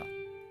talking about.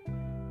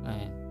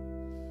 And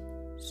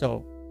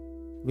so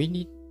we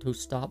need to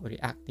stop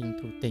reacting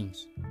to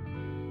things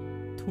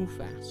too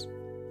fast.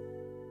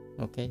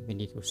 Okay, we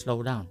need to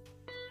slow down,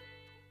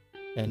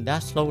 and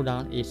that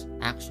slowdown is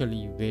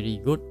actually very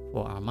good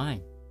for our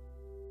mind.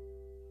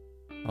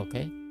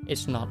 Okay,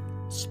 it's not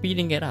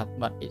speeding it up,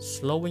 but it's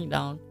slowing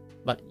down.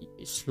 But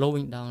it's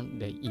slowing down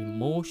the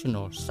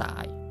emotional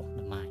side of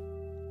the mind.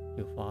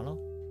 You follow?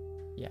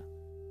 Yeah,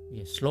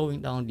 we are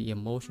slowing down the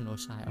emotional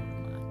side of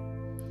the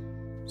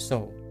mind.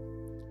 So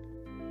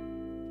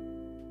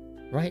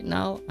right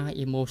now, our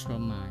emotional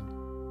mind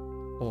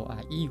or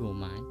our ego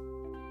mind,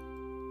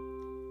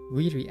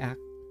 we react,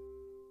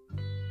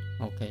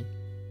 okay,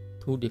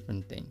 to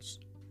different things.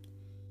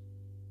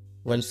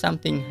 When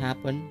something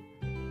happens,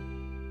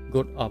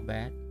 good or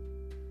bad,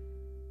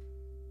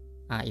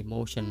 our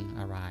emotion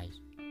arise,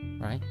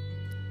 right?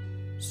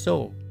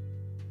 So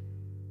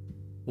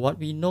what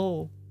we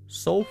know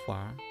so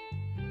far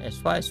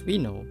as we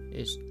know,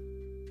 is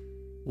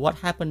what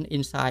happened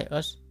inside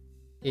us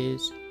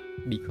is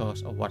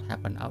because of what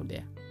happened out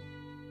there,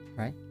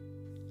 right?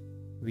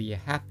 We are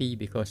happy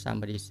because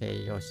somebody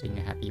say or sing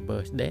a happy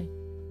birthday,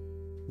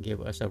 give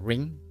us a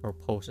ring,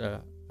 propose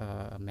a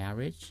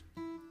marriage,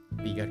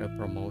 we got a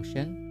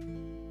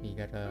promotion, we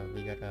got a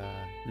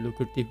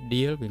lucrative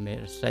deal, we made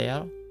a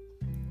sale,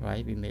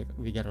 right?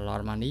 We get a lot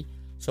of money.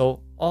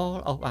 So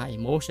all of our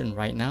emotion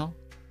right now,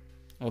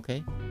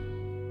 okay,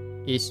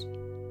 is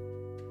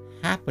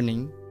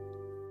happening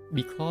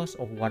because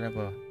of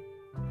whatever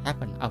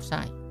happened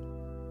outside.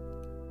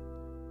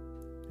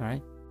 All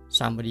right,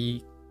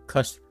 somebody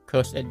curse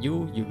at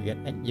you, you get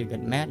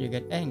mad, you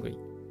get angry,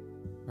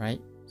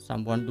 right?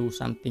 Someone do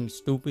something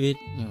stupid,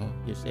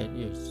 you said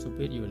you're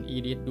stupid, you're an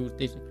idiot, do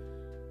this.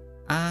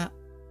 Our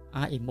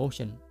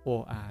emotion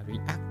or our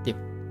reactive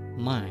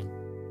mind,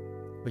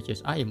 which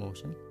is our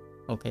emotion,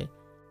 okay,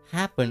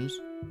 happens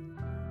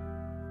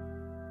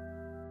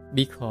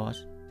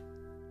because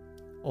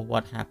of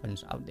what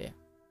happens out there,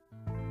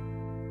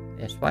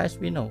 as far as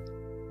we know.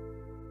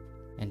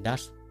 And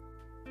that's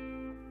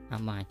our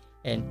mind,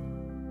 and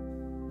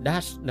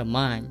that's the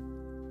mind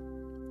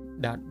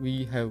that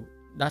we have.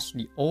 That's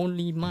the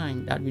only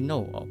mind that we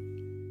know of,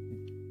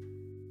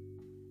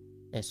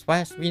 as far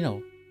as we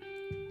know,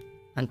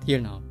 until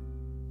now,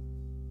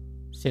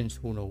 since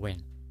who knows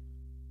when.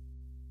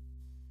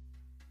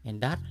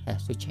 And that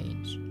has to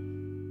change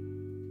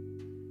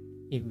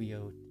if we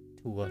are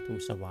to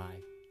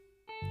survive.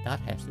 That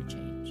has to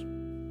change.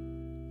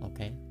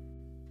 Okay?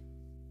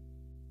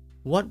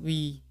 What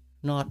we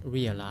not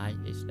realize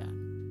is that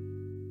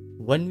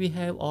when we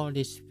have all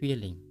this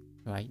feeling,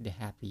 right, the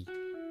happy,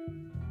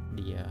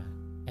 the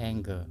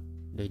anger,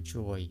 the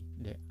joy,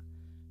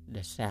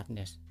 the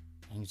sadness,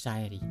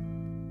 anxiety,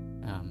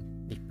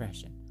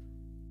 depression,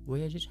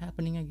 where is it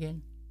happening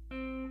again?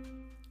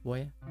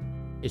 Where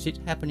is it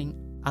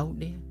happening? Out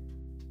there,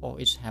 or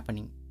it's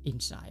happening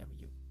inside of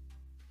you?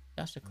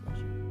 That's the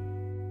question,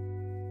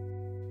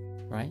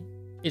 right?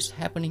 It's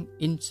happening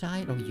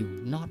inside of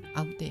you, not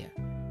out there.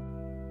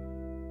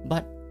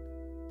 But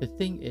the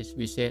thing is,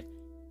 we said,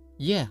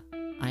 yeah,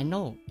 I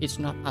know it's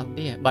not out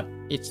there, but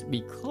it's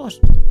because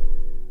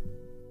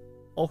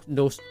of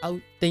those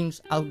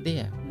things out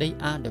there. They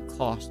are the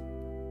cause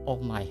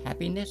of my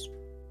happiness,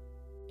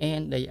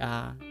 and they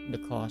are the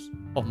cause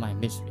of my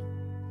misery.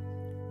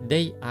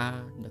 They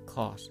are the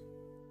cause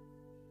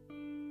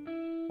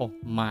of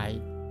my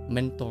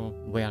mental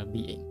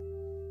well-being.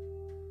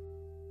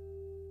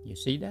 You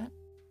see that?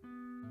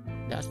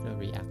 That's the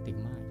reactive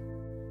mind.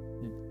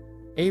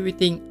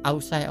 everything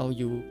outside of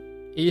you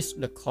is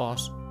the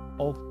cause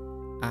of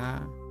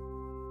our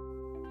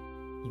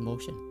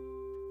emotion.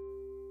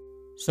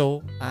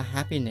 So our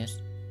happiness,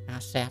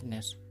 our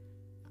sadness,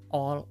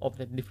 all of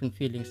the different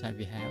feelings that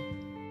we have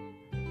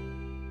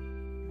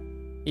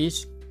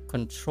is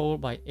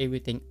controlled by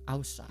everything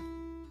outside,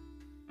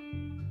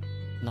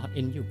 not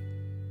in you.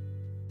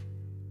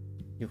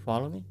 You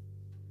follow me?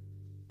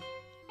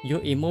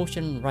 Your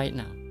emotion right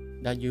now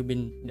that you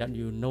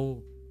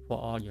know for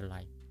all your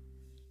life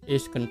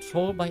is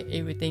controlled by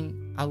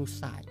everything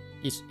outside.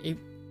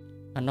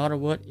 Another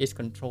word is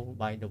controlled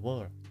by the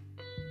world.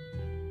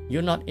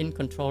 You're not in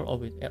control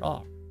of it at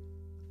all.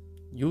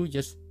 You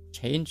just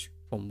change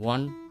from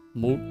one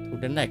mood to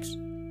the next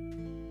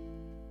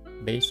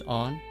based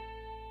on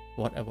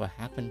whatever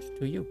happens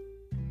to you.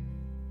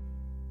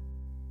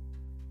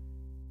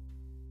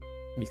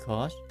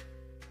 Because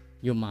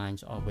your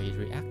mind's always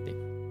reactive.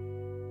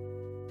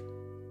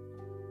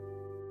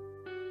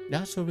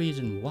 That's the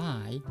reason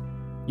why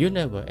you're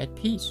never at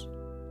peace.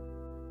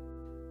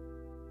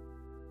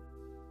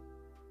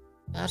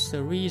 That's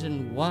the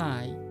reason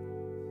why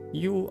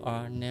you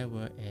are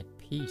never at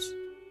peace.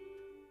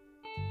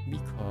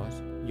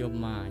 Because your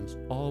minds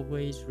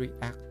always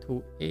react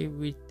to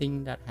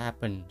everything that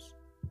happens.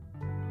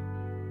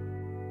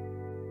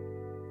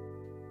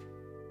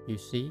 You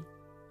see,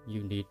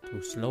 you need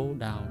to slow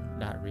down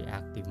that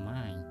reactive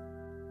mind.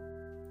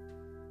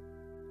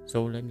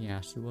 So let me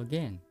ask you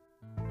again.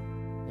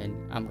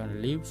 And I'm going to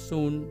leave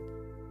soon,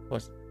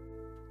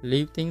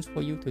 leave things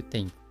for you to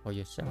think for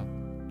yourself,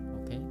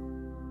 okay?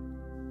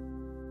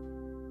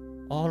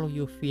 All of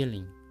your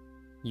feeling,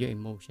 your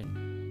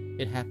emotion,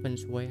 it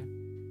happens where?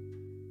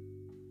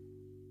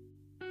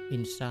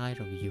 Inside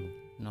of you,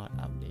 not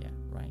out there,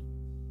 right?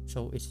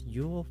 So it's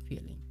your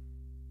feeling.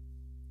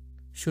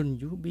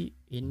 Shouldn't you be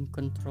in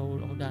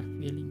control of that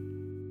feeling?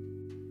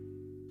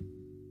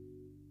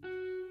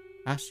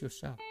 Ask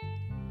yourself,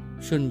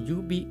 shouldn't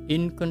you be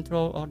in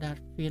control of that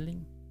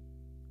feeling?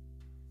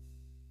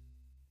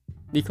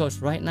 Because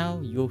right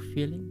now, your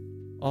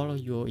feeling, all of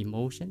your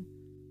emotion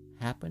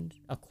happens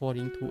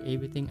according to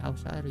everything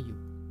outside of you.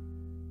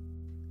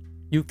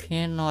 You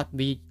cannot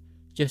be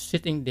just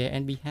sitting there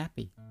and be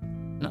happy.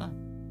 No.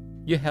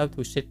 You have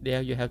to sit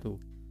there, you have to,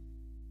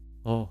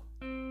 oh,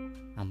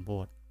 I'm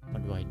bored.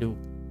 What do I do?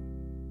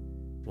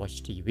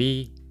 Watch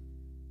TV,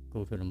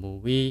 go to the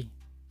movie,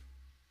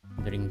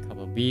 drink a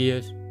couple of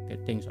beers,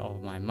 get things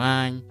off my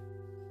mind,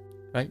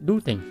 right? Do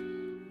things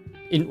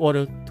in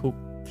order to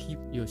keep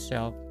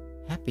yourself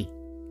happy.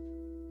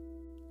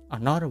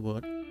 Another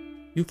word,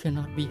 you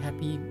cannot be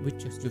happy with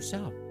just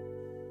yourself.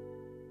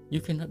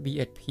 You cannot be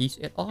at peace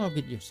at all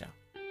with yourself.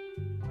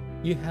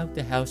 You have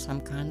to have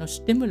some kind of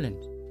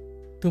stimulant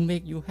to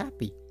make you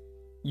happy.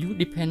 You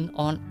depend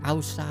on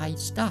outside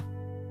stuff.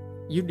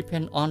 You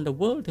depend on the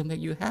world to make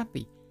you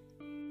happy.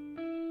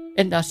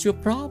 And that's your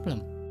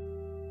problem.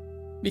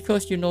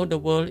 Because you know the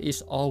world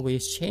is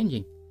always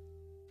changing.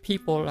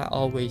 People are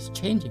always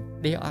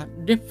changing. They are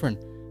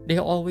different. They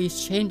are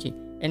always changing.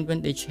 And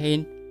when they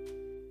change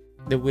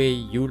the way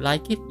you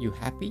like it, you're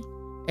happy.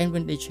 And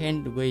when they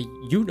change the way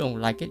you don't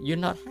like it, you're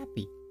not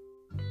happy.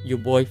 Your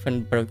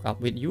boyfriend broke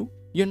up with you,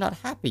 you're not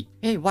happy.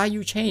 Hey, why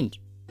you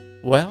change?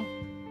 Well,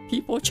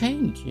 people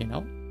change, you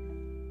know.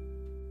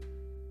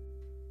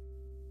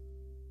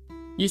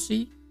 You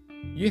see,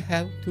 you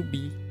have to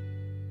be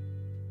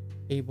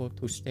able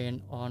to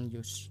stand on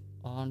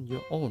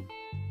your own.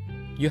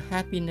 Your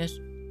happiness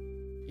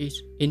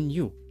is in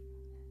you.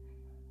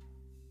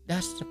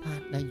 That's the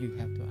part that you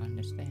have to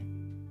understand.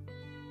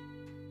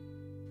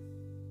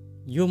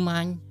 Your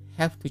mind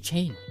have to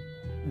change.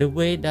 The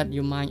way that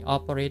your mind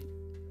operates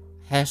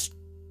has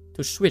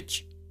to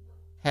switch,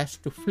 has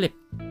to flip.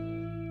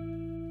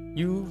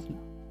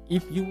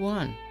 If you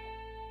want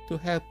to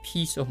have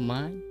peace of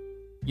mind,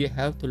 you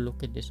have to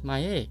look at this.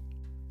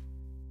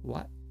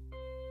 What?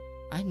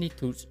 I need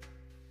to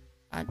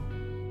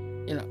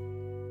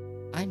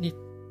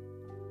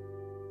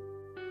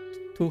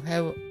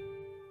have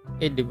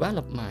a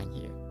developed mind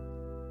here.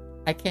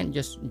 I can't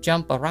just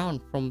jump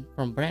around from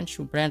branch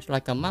to branch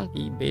like a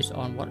monkey based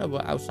on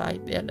whatever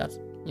outside there that's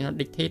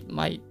dictate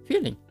my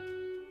feeling.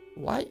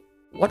 Why?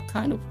 What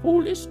kind of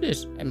fool is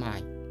this? Am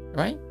I?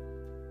 Right?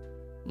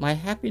 My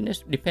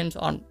happiness depends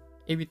on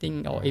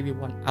everything or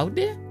everyone out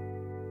there?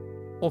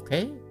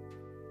 Okay.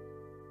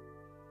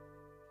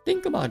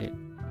 Think about it.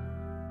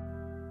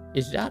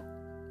 Is that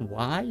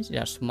wise? Is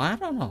that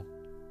smart or no?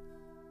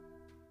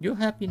 Your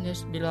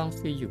happiness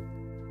belongs to you.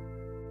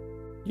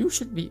 You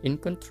should be in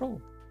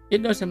control.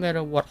 It doesn't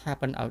matter what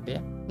happened out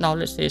there. Now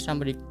let's say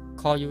somebody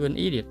call you an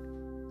idiot,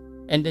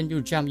 and then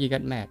you jump, you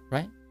get mad,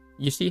 right?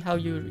 You see how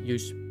you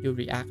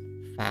react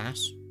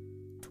fast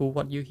to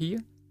what you hear?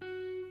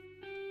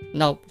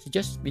 Now,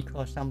 just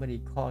because somebody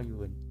call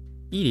you an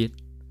idiot,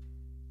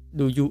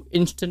 do you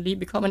instantly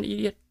become an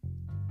idiot?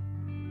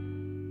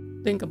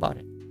 Think about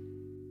it.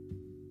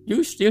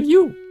 You still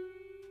you.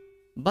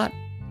 But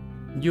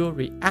your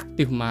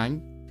reactive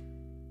mind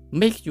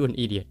makes you an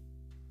idiot.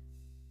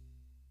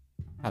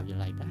 How do you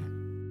like that?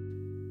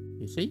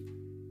 You see?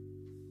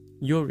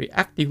 Your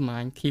reactive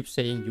mind keeps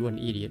saying you're an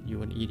idiot,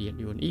 you're an idiot,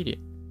 you're an idiot.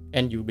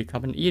 And you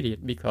become an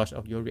idiot because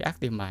of your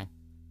reactive mind.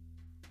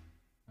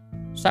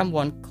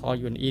 Someone call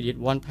you an idiot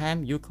one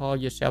time, you call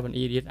yourself an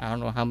idiot I don't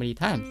know how many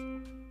times.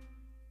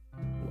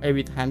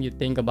 Every time you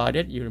think about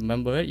it, you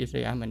remember it, you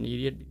say, I'm an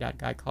idiot, that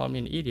guy called me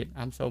an idiot,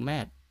 I'm so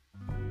mad.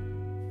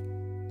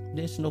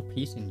 There's no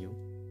peace in you.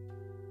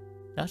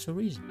 That's the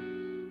reason.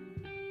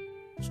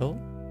 So,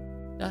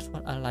 that's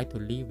what I like to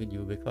leave with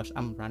you because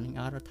I'm running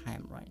out of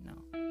time right now.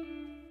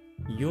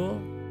 Your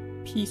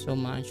peace of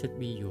mind should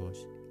be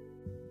yours.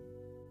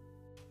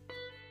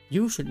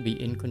 You should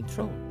be in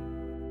control.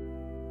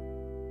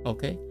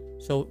 Okay?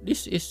 So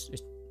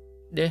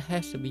there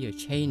has to be a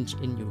change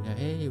in you.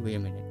 Hey, wait a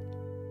minute.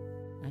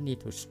 I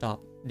need to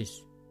stop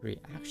this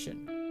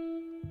reaction.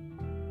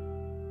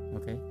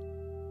 Okay?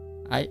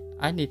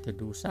 I need to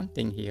do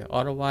something here.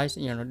 Otherwise,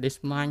 this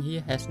mind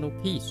here has no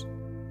peace.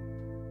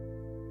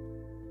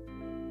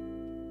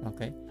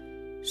 Okay?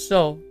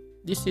 So,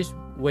 this is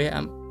where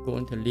I'm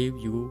going to leave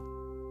you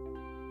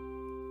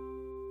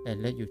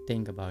and let you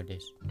think about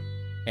this.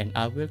 And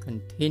I will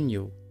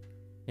continue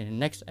in the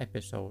next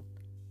episode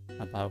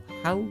about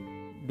how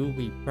do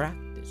we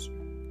practice,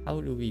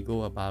 how do we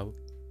go about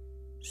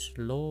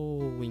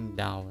slowing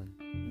down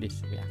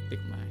this reactive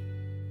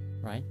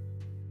mind, right?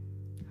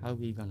 How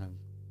we gonna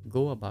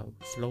go about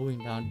slowing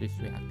down this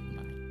reactive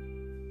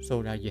mind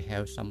so that you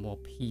have some more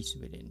peace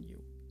within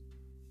you.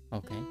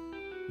 Okay?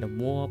 The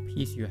more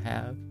peace you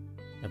have,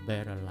 the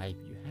better life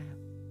you have.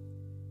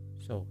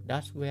 So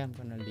that's where I'm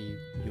gonna leave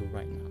you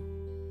right now.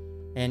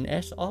 And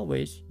as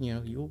always,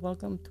 you're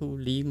welcome to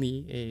leave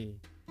me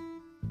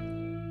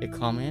a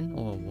comment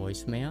or a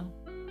voicemail.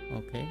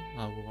 Okay,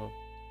 I will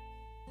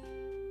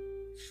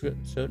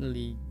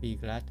certainly be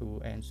glad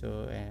to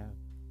answer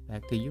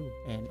back to you.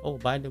 And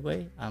by the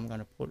way, I'm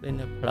gonna put in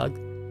a plug.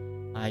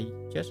 I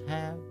just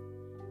have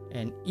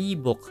an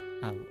ebook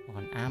out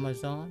on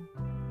Amazon.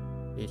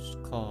 It's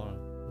called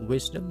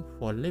Wisdom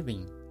for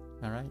Living.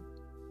 All right,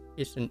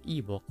 it's an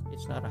ebook.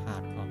 It's not a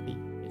hard copy.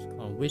 It's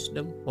called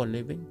Wisdom for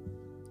Living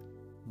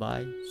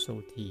by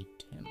Soti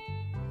Tim.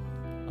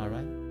 All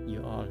right,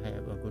 you all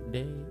have a good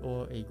day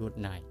or a good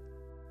night.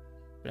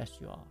 Bless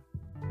you all.